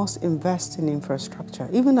we must invest in infrastructure.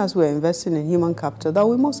 Even as we're investing in human capital, that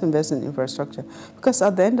we must invest in infrastructure. Because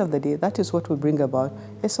at the end of the day, that is what will bring about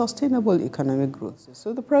a sustainable economic growth.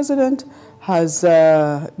 So the president has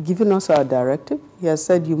given us our directive. He has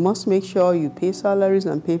said you must make sure you pay salaries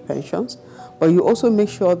and pay pensions, but you also make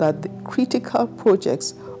sure that the critical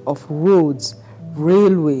projects of roads,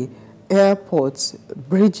 railway, airports,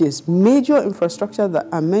 bridges, major infrastructure that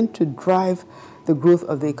are meant to drive the growth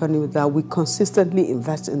of the economy, that we consistently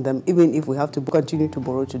invest in them, even if we have to continue to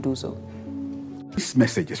borrow to do so. This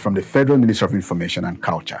message is from the Federal Ministry of Information and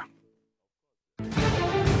Culture.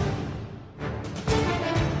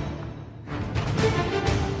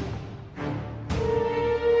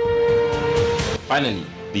 Finally,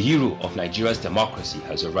 the hero of Nigeria's democracy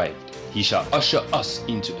has arrived. He shall usher us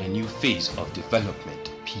into a new phase of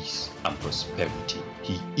development, peace, and prosperity.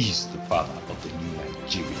 He is the father of the new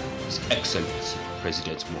Nigeria, His Excellency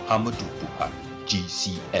President Muhammadu Buhari,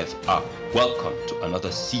 GCFR. Welcome to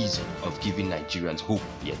another season of giving Nigerians hope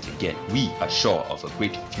yet again. We are sure of a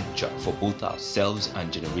great future for both ourselves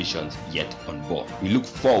and generations yet unborn. We look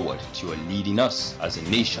forward to your leading us as a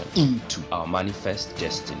nation into our manifest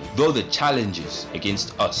destiny. Though the challenges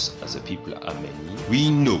against us as a people are many, we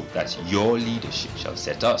know that your leadership shall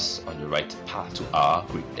set us on the right path to our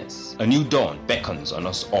greatness. A new dawn beckons on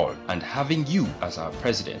us all, and having you as our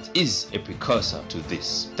president is a precursor to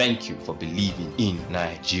this. Thank you for believing in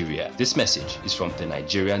Nigeria. This message is from the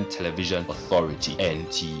Nigerian Television Authority,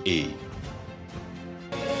 NTA.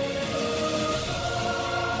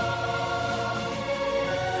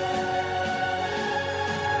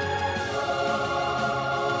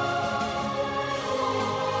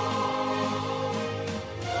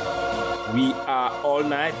 We are all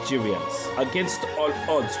Nigerians. Against all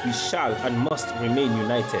odds, we shall and must remain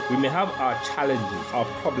united. We may have our challenges, our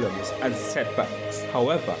problems, and setbacks.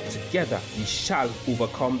 However, together we shall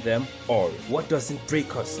overcome them all. What doesn't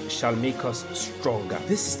break us shall make us stronger.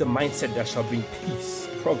 This is the mindset that shall bring peace,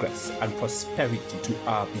 progress, and prosperity to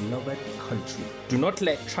our beloved country. Do not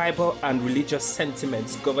let tribal and religious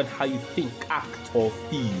sentiments govern how you think, act, or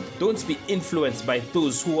feel. Don't be influenced by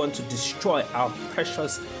those who want to destroy our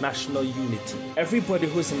precious national unity. Everybody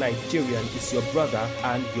who's a Nigerian is your brother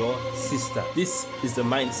and your sister. This is the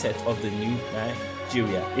mindset of the new Nigeria.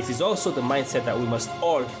 Nigeria. It is also the mindset that we must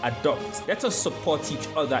all adopt. Let us support each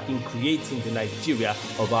other in creating the Nigeria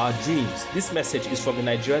of our dreams. This message is from the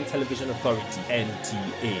Nigerian Television Authority,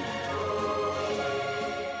 NTA.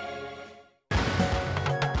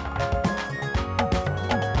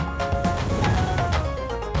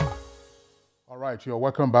 Right, you're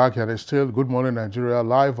welcome back. It is still Good Morning Nigeria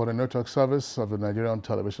live on the network service of the Nigerian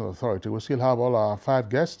Television Authority. We still have all our 5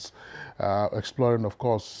 guests exploring, of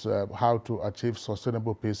course, how to achieve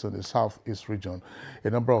sustainable peace in the Southeast region. A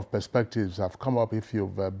number of perspectives have come up if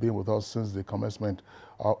you've been with us since the commencement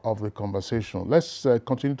of the conversation. Let's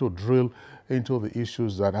continue to drill into the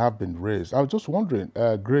issues that have been raised. I was just wondering,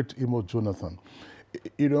 Great Imo Jonathan,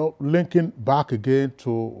 you know, linking back again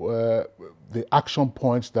to the action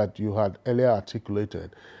points that you had earlier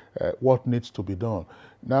articulated, what needs to be done.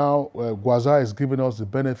 Now, Gwaza is giving us the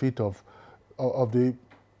benefit of the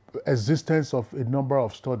existence of a number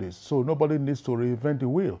of studies. So nobody needs to reinvent the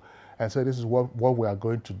wheel and say this is what we are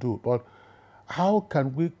going to do. But how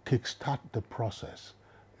can we kickstart the process,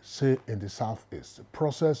 say in the Southeast, the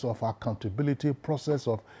process of accountability, process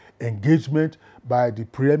of engagement by the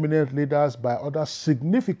preeminent leaders, by other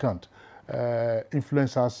significant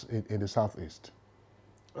influencers in the Southeast?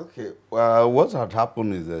 Okay, well, what had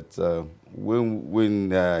happened is that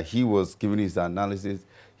when he was giving his analysis,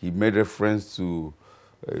 he made reference to,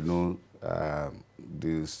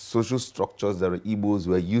 the social structures that the Igbos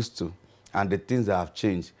were used to and the things that have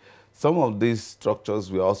changed. Some of these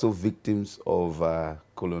structures were also victims of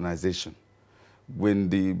colonization. When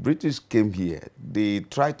the British came here, they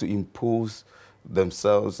tried to impose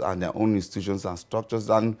themselves and their own institutions and structures,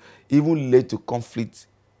 and even led to conflict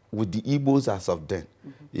with the Igbos as of then.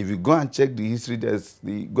 If you go and check the history,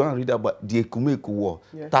 go and read about the Ekumeku War.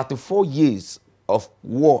 Yes. 34 years of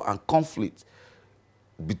war and conflict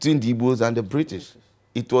between the Igbos and the British.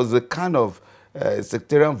 It was a kind of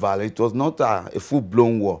sectarian violence. It was not a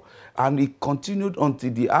full-blown war. And it continued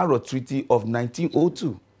until the Aro Treaty of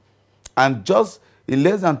 1902. And just in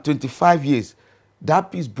less than 25 years,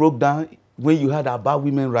 that peace broke down when you had about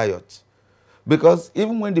women riots. Because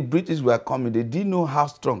even when the British were coming, they didn't know how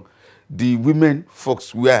strong the women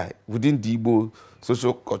folks were within the Igbo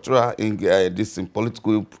social, cultural,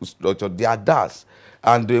 political structure. The Adas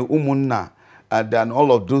and the Umunna and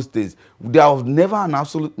all of those things. There was never an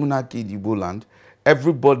absolute monarchy in Igbo land.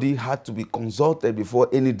 Everybody had to be consulted before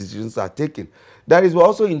any decisions are taken. That is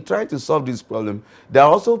also in trying to solve this problem. There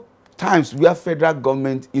are also times where federal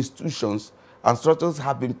government institutions and structures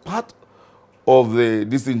have been part of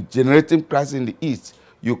this generating crisis in the East.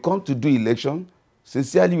 You come to do election.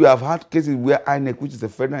 Sincerely, we have had cases where INEC, which is a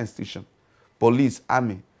federal institution, police,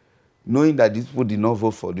 army, knowing that these people did not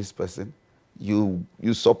vote for this person, you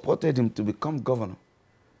supported him to become governor.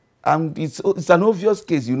 And it's an obvious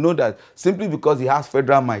case. You know that simply because he has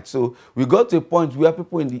federal might. So we got to a point where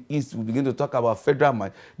people in the East will begin to talk about federal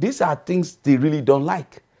might. These are things they really don't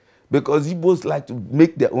like, because Igbos like to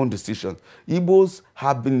make their own decisions. Igbos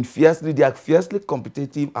have been they are fiercely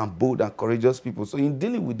competitive and bold and courageous people. So in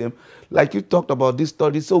dealing with them, like you talked about this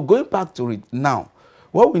study, so going back to it now,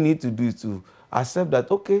 what we need to do is to accept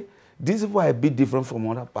that, okay, these people are a bit different from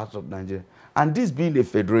other parts of Nigeria. And this being a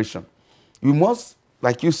federation, we must,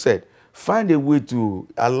 like you said, find a way to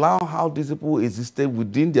allow how these people existed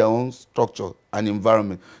within their own structure and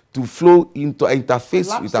environment to flow into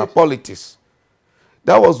interface with our politics.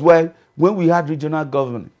 That was why when we had regional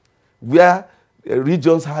government, where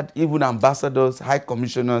regions had even ambassadors, high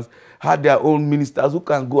commissioners, had their own ministers who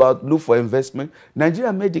can go out, look for investment,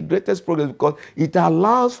 Nigeria made the greatest progress because it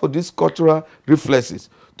allows for these cultural reflexes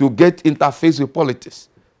to get interface with politics.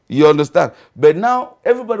 You understand? But now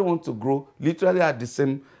everybody wants to grow literally at the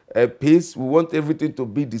same pace. We want everything to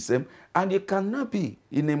be the same. And it cannot be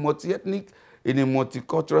in a multi-ethnic, in a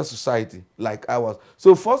multicultural society like ours.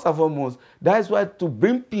 So first and foremost, that is why to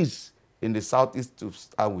bring peace in the Southeast to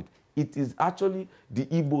start with, it is actually the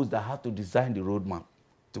Igbos that have to design the roadmap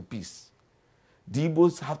to peace. The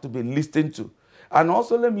Igbos have to be listened to. And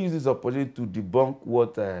also let me use this opportunity to debunk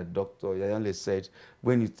what Dr. Yayale said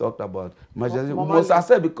when he talked about marginalization. We must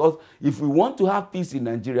accept, because if we want to have peace in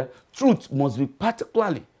Nigeria, truth must be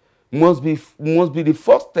must be the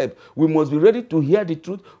first step. We must be ready to hear the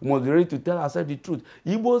truth. We must be ready to tell ourselves the truth.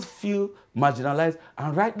 Igbos feel marginalized,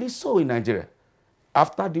 and rightly so, in Nigeria.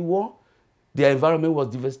 After the war, their environment was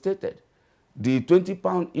devastated. The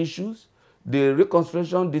 20-pound issues, the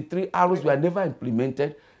reconstruction, the 3 arrows were never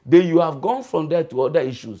implemented. Then you have gone from there to other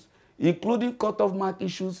issues, including cut-off mark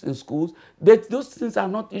issues in schools. Those things are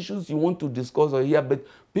not issues you want to discuss or hear, but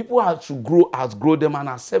people should outgrow them and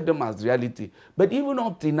accept them as reality. But even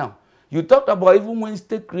up till now, you talked about even when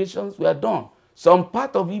state creations were done, Some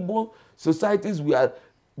part of Igbo societies were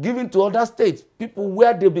given to other states, people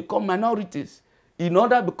where they become minorities. In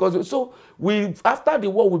order, because so we, after the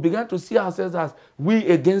war, we began to see ourselves as we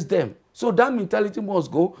against them. So that mentality must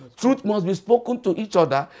go. Truth must be spoken to each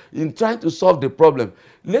other in trying to solve the problem.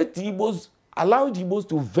 Let the Igbos, allow the Igbos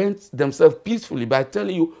to vent themselves peacefully by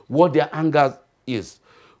telling you what their anger is.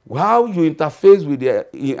 How you interface with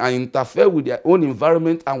interfere with their own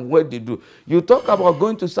environment and what they do. You talk about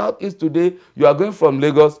going to Southeast today, you are going from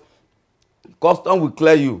Lagos, custom will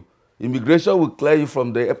clear you. Immigration will clear you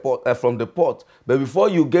from the airport, from the port. But before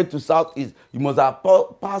you get to Southeast, you must have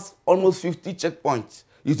passed almost 50 checkpoints.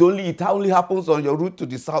 It only happens on your route to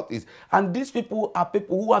the Southeast. And these people are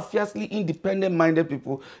people who are fiercely independent-minded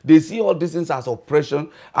people. They see all these things as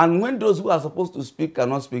oppression. And when those who are supposed to speak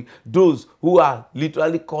cannot speak, those who are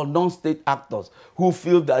literally called non-state actors, who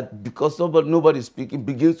feel that because nobody is speaking,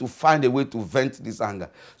 begins to find a way to vent this anger.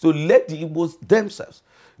 So let the Igbos themselves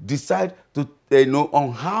decide to,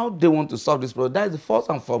 on how they want to solve this problem. That is the first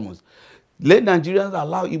and foremost. Let Nigerians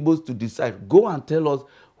allow Igbos to decide. Go and tell us,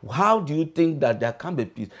 how do you think that there can be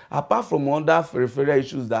peace? Apart from other peripheral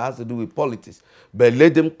issues that has to do with politics. But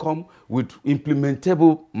let them come with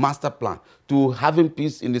implementable master plan to having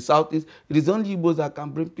peace in the Southeast. It is only Igbos that can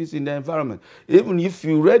bring peace in the environment. Even if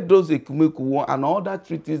you read those Ekumeku and other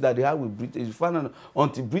treaties that they have with Britain, you find out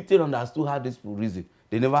until Britain understood how this will reason,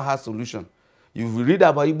 they never had solution. You read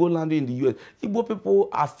about Igbo land in the US. Igbo people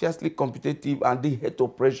are fiercely competitive and they hate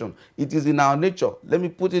oppression. It is in our nature. Let me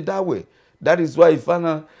put it that way. That is why if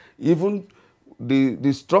even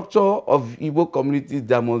the structure of Igbo communities,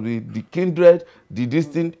 there must be the kindred, the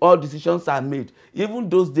distinct, all decisions are made. Even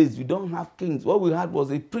those days, we don't have kings. What we had was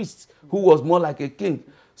a priest who was more like a king.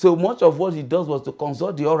 So much of what he does was to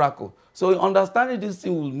consult the oracle. So understanding this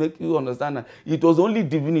thing will make you understand that it was only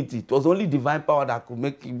divinity, it was only divine power that could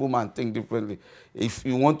make Igbo man think differently. If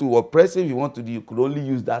you want to oppress him, you could only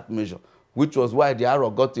use that measure, which was why the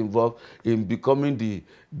Aro got involved in becoming the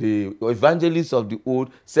evangelists of the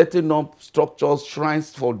old, setting up structures,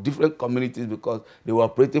 shrines for different communities because they were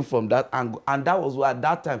operating from that angle. And that was why at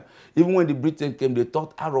that time, even when the Britain came, they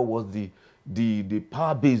thought Aro was the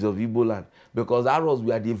power base of Igbo land. Because Aros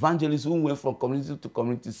were the evangelists who went from community to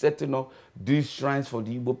community setting up these shrines for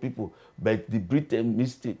the Igbo people. But the Britain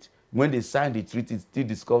missed it. When they signed the treaty, they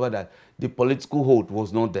discovered that the political hold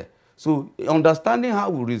was not there. So understanding how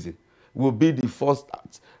we reason will be the first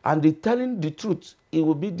start. And telling the truth, it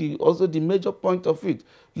will be also the major point of it.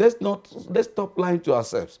 Let's stop lying to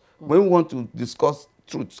ourselves. When we want to discuss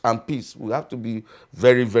truth and peace, we have to be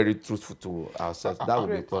very, very truthful to ourselves. That would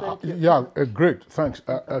be important. Yeah, great. Thanks.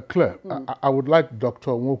 Claire, I would like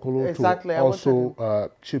Dr. Nwokolo to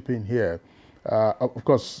also chip in here. Of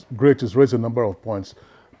course, great has raised a number of points.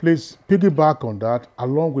 Please piggyback on that,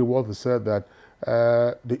 along with what they said that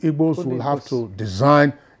the Igbos will have to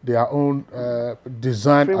design their own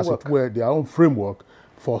as it were, their own framework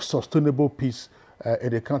for sustainable peace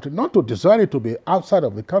in the country. Not to design it to be outside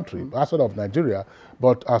of the country, outside of Nigeria,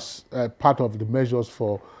 but as part of the measures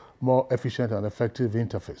for more efficient and effective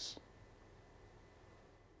interface.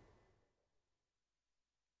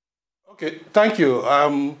 Okay, thank you.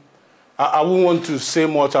 I won't want to say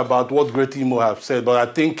much about what Great Imo have said, but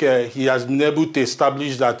I think he has been able to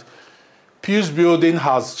establish that peace building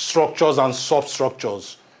has structures and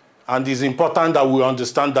substructures. And it's important that we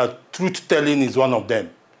understand that truth-telling is one of them.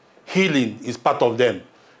 Healing is part of them.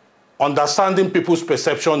 Understanding people's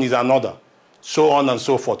perception is another. So on and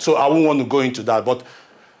so forth. So I won't want to go into that. But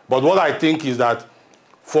what I think is that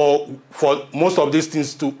for most of these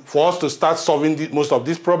things, for us to start solving most of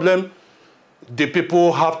this problem, the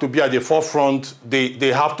people have to be at the forefront.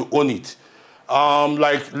 They have to own it.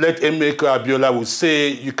 Like let Emeka Abiola would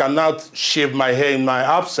say, you cannot shave my hair in my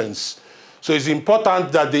absence. So it's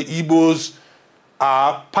important that the Igbos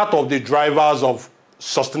are part of the drivers of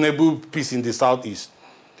sustainable peace in the Southeast.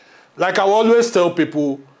 Like I always tell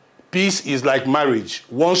people, peace is like marriage.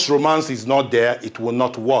 Once romance is not there, it will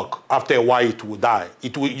not work. After a while, it will die.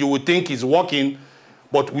 You would think it's working,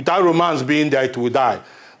 but without romance being there, it will die.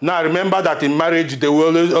 Now, remember that in marriage, they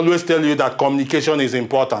will always tell you that communication is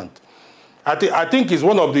important. I think it's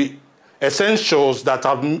one of the essentials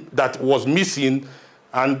that was missing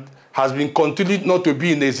and has been continued not to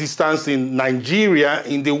be in existence in Nigeria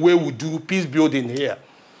in the way we do peace building here.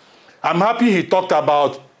 I'm happy he talked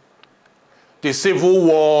about the civil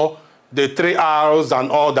war, the 3 R's and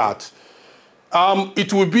all that.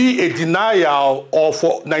 It will be a denial or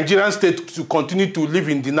for Nigerian state to continue to live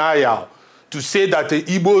in denial, to say that the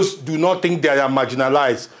Igbos do not think they are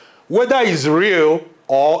marginalized, whether it's real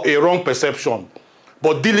or a wrong perception.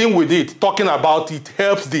 But dealing with it, talking about it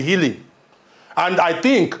helps the healing. And I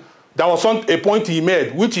think there was a point he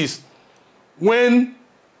made, which is when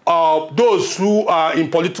those who are in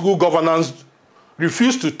political governance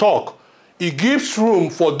refuse to talk, it gives room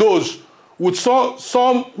for those with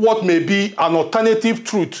some what may be an alternative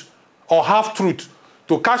truth or half-truth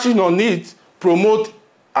to cash in on it, promote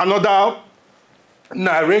another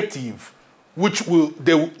narrative, which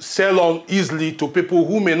they will sell on easily to people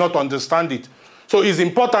who may not understand it. So it's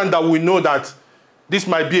important that we know that this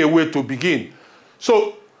might be a way to begin.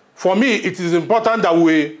 So for me, it is important that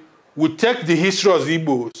we take the history of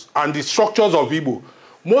Igbos and the structures of Igbo.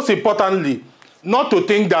 Most importantly, not to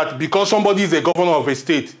think that because somebody is a governor of a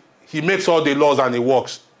state, he makes all the laws and it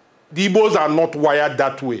works. The Igbos are not wired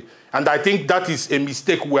that way. And I think that is a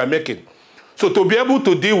mistake we are making. So to be able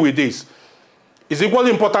to deal with this, it's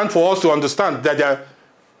equally important for us to understand that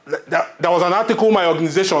there was an article my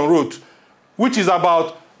organization wrote, which is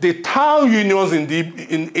about the town unions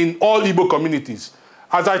in all Igbo communities.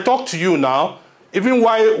 As I talk to you now, even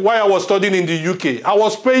while I was studying in the UK, I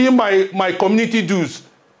was paying my community dues.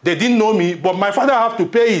 They didn't know me, but my father had to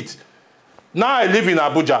pay it. Now I live in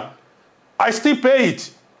Abuja. I still pay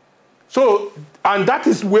it. So, and that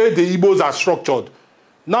is where the Igbos are structured.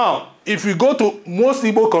 Now, if you go to most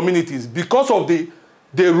Igbo communities, because of the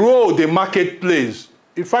role the market plays,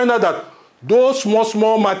 you find out that those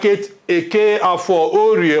small markets, Eke, Afo,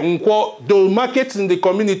 Orie, Nkwo, those markets in the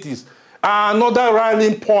communities are another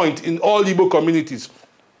rallying point in all Igbo communities.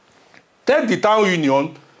 Take the town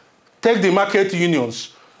union, take the market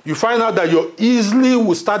unions, you find out that you easily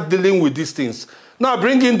will start dealing with these things. Now,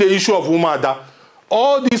 bring in the issue of Umada.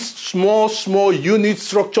 All these small unit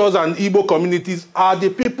structures and Igbo communities are the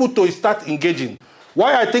people to start engaging.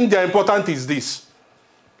 Why I think they're important is this.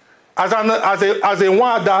 As a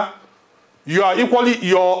Wada,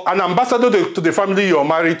 you're an ambassador to the family you're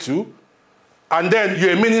married to, and then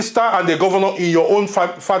you're a minister and a governor in your own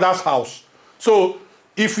father's house. So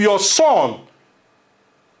if your son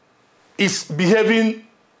is behaving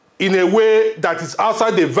in a way that is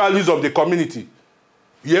outside the values of the community,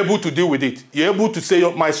 you're able to deal with it. You're able to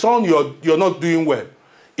say, my son, you're not doing well.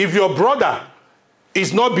 If your brother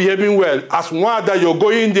is not behaving well, as one that you're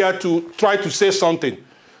going there to try to say something.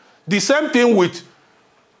 The same thing with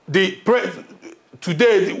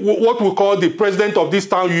today, what we call the president of these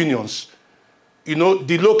town unions, you know,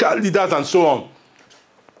 the local leaders and so on.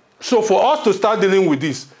 So for us to start dealing with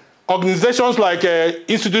this, organizations like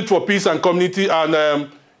Institute for Peace and Community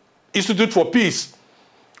and Institute for Peace,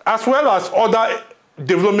 as well as other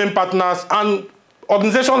development partners and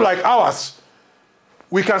organizations like ours,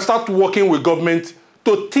 we can start working with government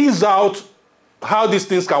to tease out how these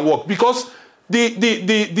things can work. Because the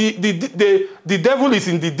devil is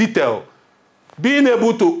in the detail. Being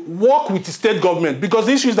able to work with the state government, because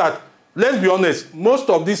the issue is that, let's be honest, most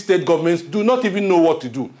of these state governments do not even know what to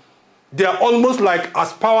do. They are almost like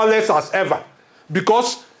as powerless as ever,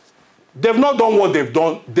 because they've not done what they've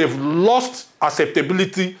done. They've lost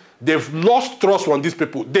acceptability. They've lost trust on these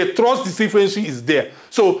people. The trust deficiency is there.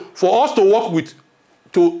 So for us to work with,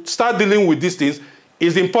 to start dealing with these things,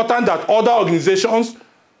 it's important that other organizations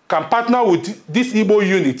can partner with these Igbo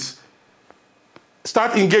units,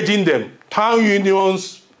 start engaging them, town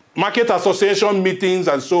unions, market association meetings,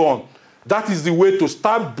 and so on. That is the way to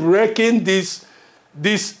start breaking this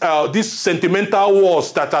sentimental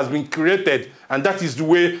wars that has been created, and that is the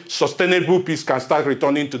way sustainable peace can start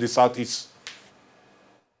returning to the Southeast.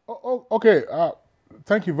 Okay,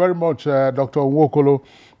 thank you very much, Dr. Nwokolo.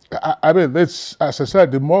 I mean, this, as I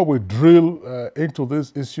said, the more we drill into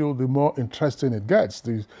this issue, the more interesting it gets.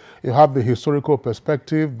 You have the historical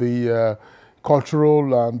perspective, the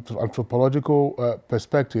cultural and anthropological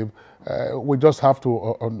perspective. We just have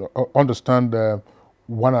to understand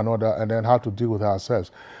one another and then how to deal with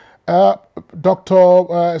ourselves.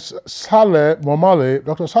 Dr. Saleh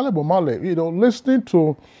Momale, you know, listening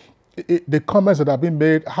to the comments that have been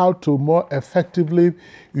made, how to more effectively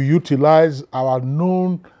utilize our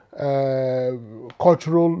known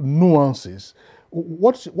cultural nuances.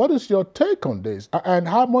 What is your take on this? And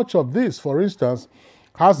how much of this, for instance,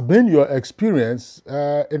 has been your experience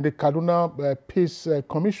in the Kaduna Peace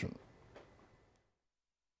Commission?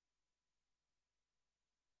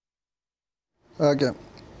 Okay.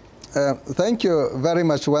 Thank you very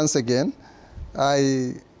much once again.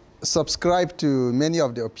 I subscribe to many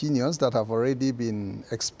of the opinions that have already been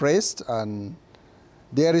expressed, and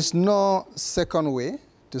there is no second way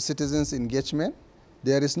to citizens' engagement.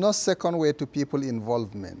 There is no second way to people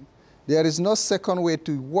involvement. There is no second way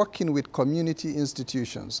to working with community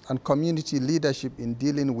institutions and community leadership in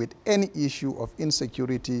dealing with any issue of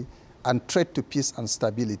insecurity and threat to peace and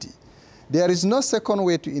stability. There is no second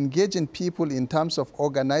way to engage in people in terms of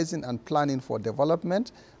organizing and planning for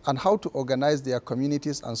development and how to organize their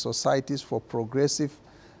communities and societies for progressive,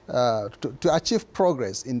 to achieve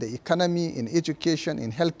progress in the economy, in education, in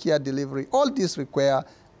healthcare delivery. All these require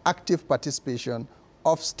active participation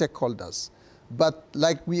of stakeholders. But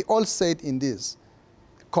like we all said in this,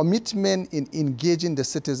 commitment in engaging the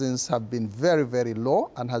citizens have been very, very low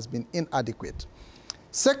and has been inadequate.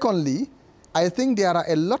 Secondly, I think there are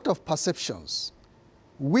a lot of perceptions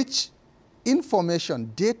which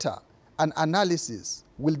information, data, and analysis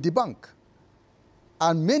will debunk.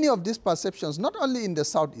 And many of these perceptions, not only in the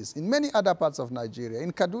Southeast, in many other parts of Nigeria,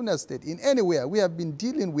 in Kaduna State, in anywhere, we have been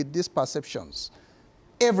dealing with these perceptions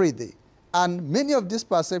every day. And many of these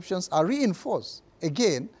perceptions are reinforced,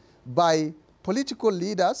 again, by political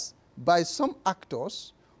leaders, by some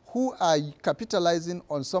actors who are capitalizing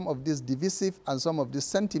on some of these divisive and some of these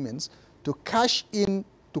sentiments to cash in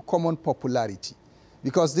to common popularity.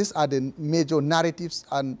 Because these are the major narratives,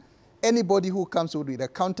 and anybody who comes with a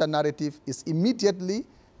counter-narrative is immediately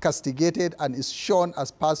castigated and is shown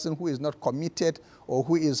as person who is not committed or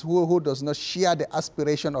who does not share the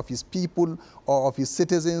aspiration of his people or of his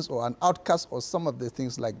citizens or an outcast or some of the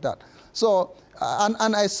things like that. So,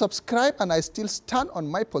 and I subscribe and I still stand on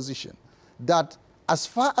my position that as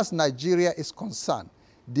far as Nigeria is concerned,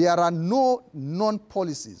 there are no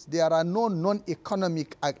non-policies, there are no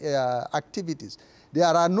non-economic activities, there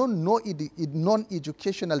are no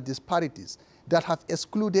non-educational disparities that have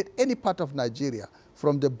excluded any part of Nigeria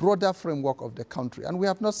from the broader framework of the country. And we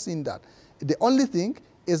have not seen that. The only thing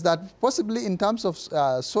is that possibly in terms of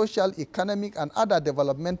social, economic, and other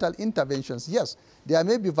developmental interventions, yes, there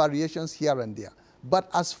may be variations here and there. But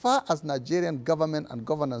as far as Nigerian government and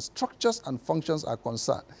governance structures and functions are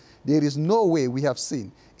concerned, there is no way we have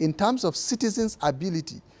seen, in terms of citizens'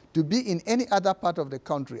 ability to be in any other part of the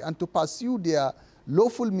country and to pursue their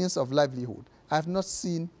lawful means of livelihood, I have not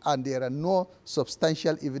seen, and there are no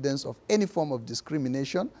substantial evidence of any form of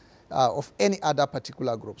discrimination of any other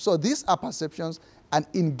particular group. So these are perceptions, and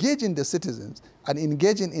engaging the citizens and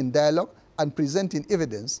engaging in dialogue and presenting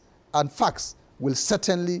evidence and facts will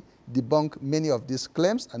certainly debunk many of these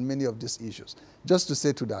claims and many of these issues. Just to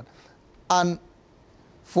say to that. And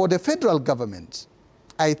for the federal government,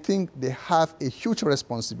 I think they have a huge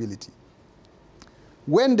responsibility.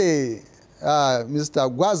 When Mr.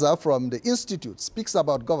 Gwaza from the Institute speaks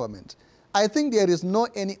about government, I think there is no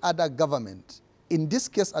any other government, in this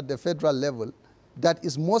case at the federal level, that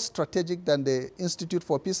is more strategic than the Institute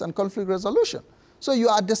for Peace and Conflict Resolution. So you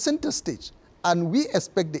are at the center stage, and we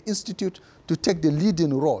expect the Institute to take the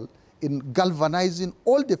leading role in galvanizing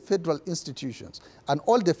all the federal institutions and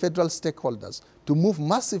all the federal stakeholders to move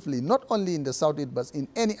massively, not only in the Southeast, but in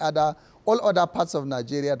all other parts of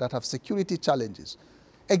Nigeria that have security challenges.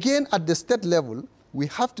 Again, at the state level, we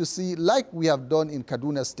have to see, like we have done in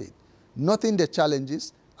Kaduna State, noting the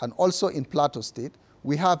challenges, and also in Plateau State,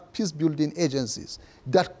 we have peace-building agencies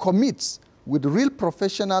that commits with real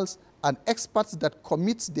professionals and experts that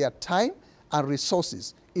commits their time and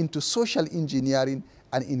resources into social engineering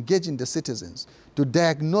and engaging the citizens to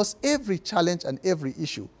diagnose every challenge and every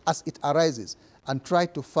issue as it arises and try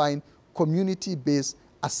to find community-based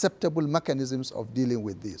acceptable mechanisms of dealing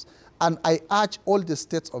with this. And I urge all the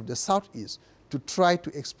states of the Southeast to try to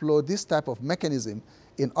explore this type of mechanism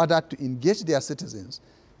in order to engage their citizens.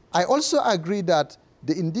 I also agree that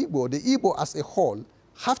the Igbo as a whole,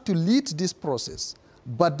 have to lead this process,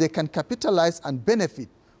 but they can capitalize and benefit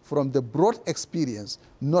from the broad experience,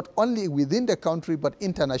 not only within the country, but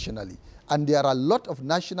internationally. And there are a lot of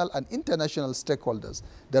national and international stakeholders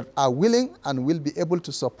that are willing and will be able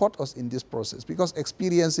to support us in this process, because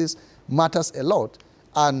experiences matters a lot,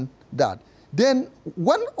 and that. Then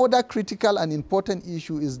one other critical and important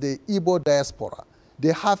issue is the Igbo diaspora.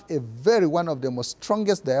 They have one of the most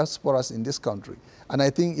strongest diasporas in this country. And I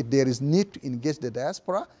think if there is need to engage the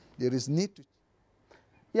diaspora, there is need to...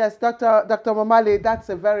 Yes, Dr. Momale, that's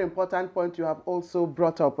a very important point you have also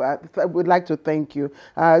brought up. I would like to thank you.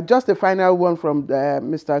 Just a final one from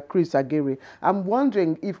Mr. Chris Aguirre. I'm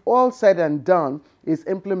wondering if all said and done is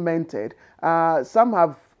implemented, some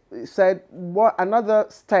have said another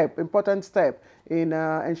step, important step in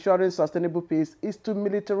ensuring sustainable peace is to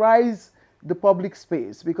militarize the public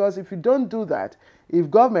space. Because if you don't do that, if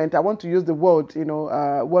government, I want to use the word,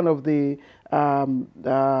 one of the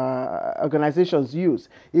organizations use,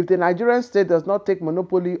 if the Nigerian state does not take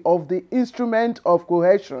monopoly of the instrument of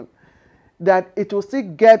cohesion, that it will still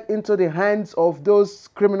get into the hands of those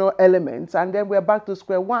criminal elements, and then we're back to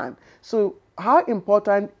square one. So how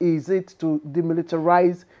important is it to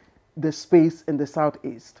demilitarize the space in the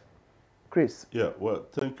Southeast? Chris? Yeah, well,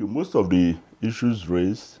 thank you. Most of the issues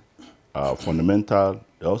raised are fundamental.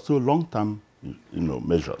 They're also long-term,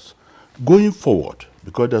 measures. Going forward,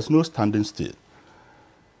 because there's no standing still,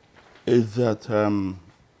 is that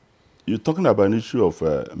you're talking about an issue of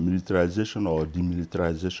militarization or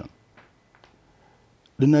demilitarization.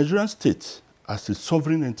 The Nigerian state, as a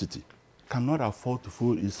sovereign entity, cannot afford to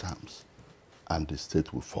fold its arms, and the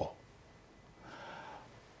state will fall.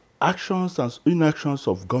 Actions and inactions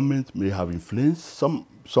of government may have influenced some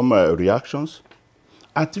reactions.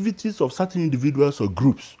 Activities of certain individuals or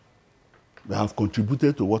groups may have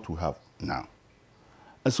contributed to what we have now.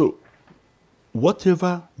 And so,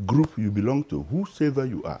 whatever group you belong to, whosoever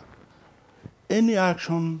you are, any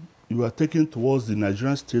action you are taking towards the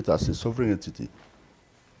Nigerian state as a sovereign entity,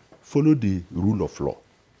 follow the rule of law,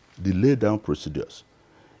 the laid down procedures.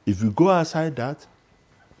 If you go outside that,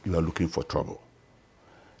 you are looking for trouble.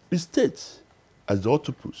 The state, as the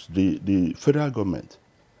octopus, the federal government,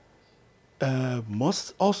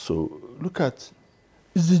 must also look at,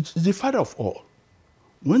 is the father of all.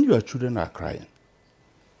 When your children are crying,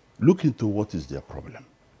 look into what is their problem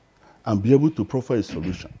and be able to proffer a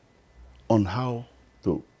solution on how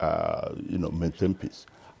to maintain peace.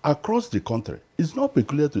 Across the country, it's not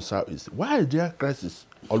peculiar to Southeast. Why is there crisis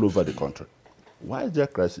all over the country? Why is there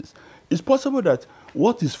crisis? It's possible that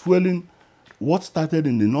what is fueling what started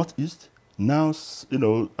in the Northeast, now,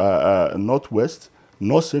 Northwest,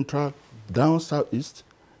 North Central, down Southeast,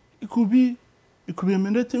 it could be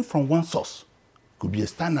emanating from one source. It could be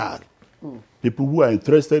external. People who are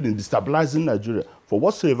interested in destabilizing Nigeria, for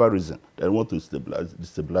whatsoever reason, they want to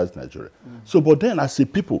destabilize Nigeria. So, but then as a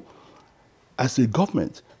people, as a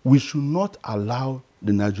government, we should not allow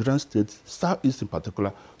the Nigerian state, Southeast in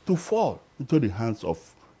particular, to fall into the hands of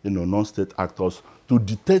non-state actors to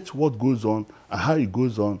dictate what goes on and how it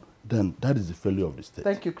goes on. Then that is the failure of the state.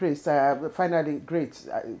 Thank you, Chris. Finally, great.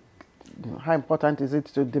 How important is it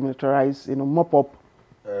to demilitarize, mop up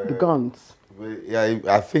the guns? Yeah,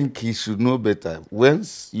 I think he should know better.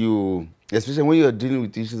 Especially when you are dealing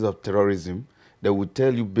with issues of terrorism, they will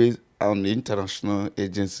tell you based on the international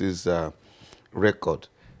agencies' record,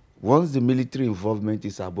 once the military involvement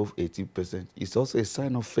is above 80%, it's also a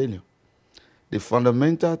sign of failure. The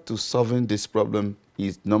fundamental to solving this problem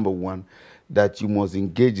is, number one, that you must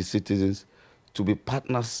engage the citizens to be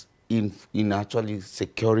partners in actually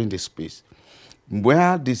securing the space.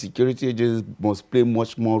 Where the security agencies must play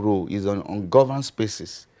much more role is on governed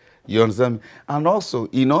spaces. You understand? And also,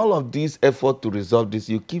 in all of these efforts to resolve this,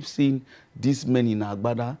 you keep seeing these men in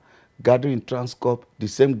Agbada gathering in Transcorp, the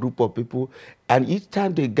same group of people, and each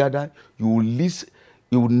time they gather, you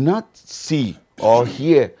will not see or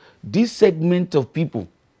hear this segment of people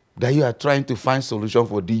that you are trying to find solution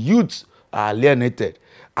for. The youths are alienated.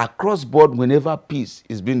 Across board, whenever peace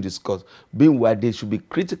is being discussed, meanwhile, they should be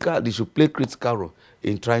critical, they should play critical role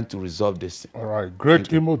in trying to resolve this. All right.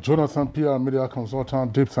 Great Imo, Jonathan, PR media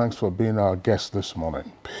consultant. Deep thanks for being our guest this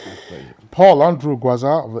morning. Paul Andrew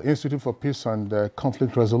Gwaza of the Institute for Peace and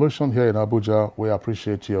Conflict Resolution here in Abuja, we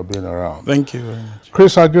appreciate you being around. Thank you very much.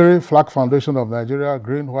 Chris Agiri, Flag Foundation of Nigeria,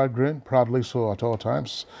 green, white, green, proudly so at all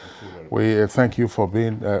times. We thank you for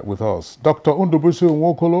being with us. Dr. Undubusi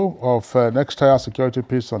Nwokolo of Next Tier Security,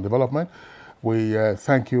 Peace and Development, we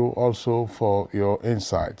thank you also for your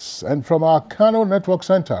insights. And from our Kano Network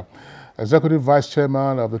Center, Executive Vice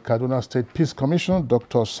Chairman of the Kaduna State Peace Commission,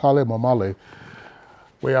 Dr. Saleh Momale,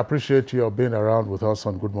 we appreciate your being around with us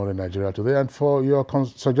on Good Morning Nigeria today and for your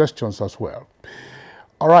suggestions as well.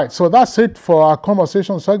 All right, so that's it for our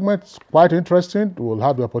conversation segment. It's quite interesting. We'll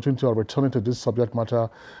have the opportunity of returning to this subject matter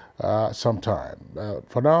sometime.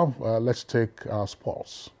 For now, let's take our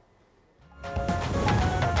sports.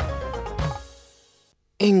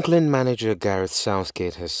 England manager Gareth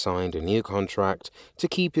Southgate has signed a new contract to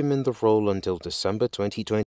keep him in the role until December 2020.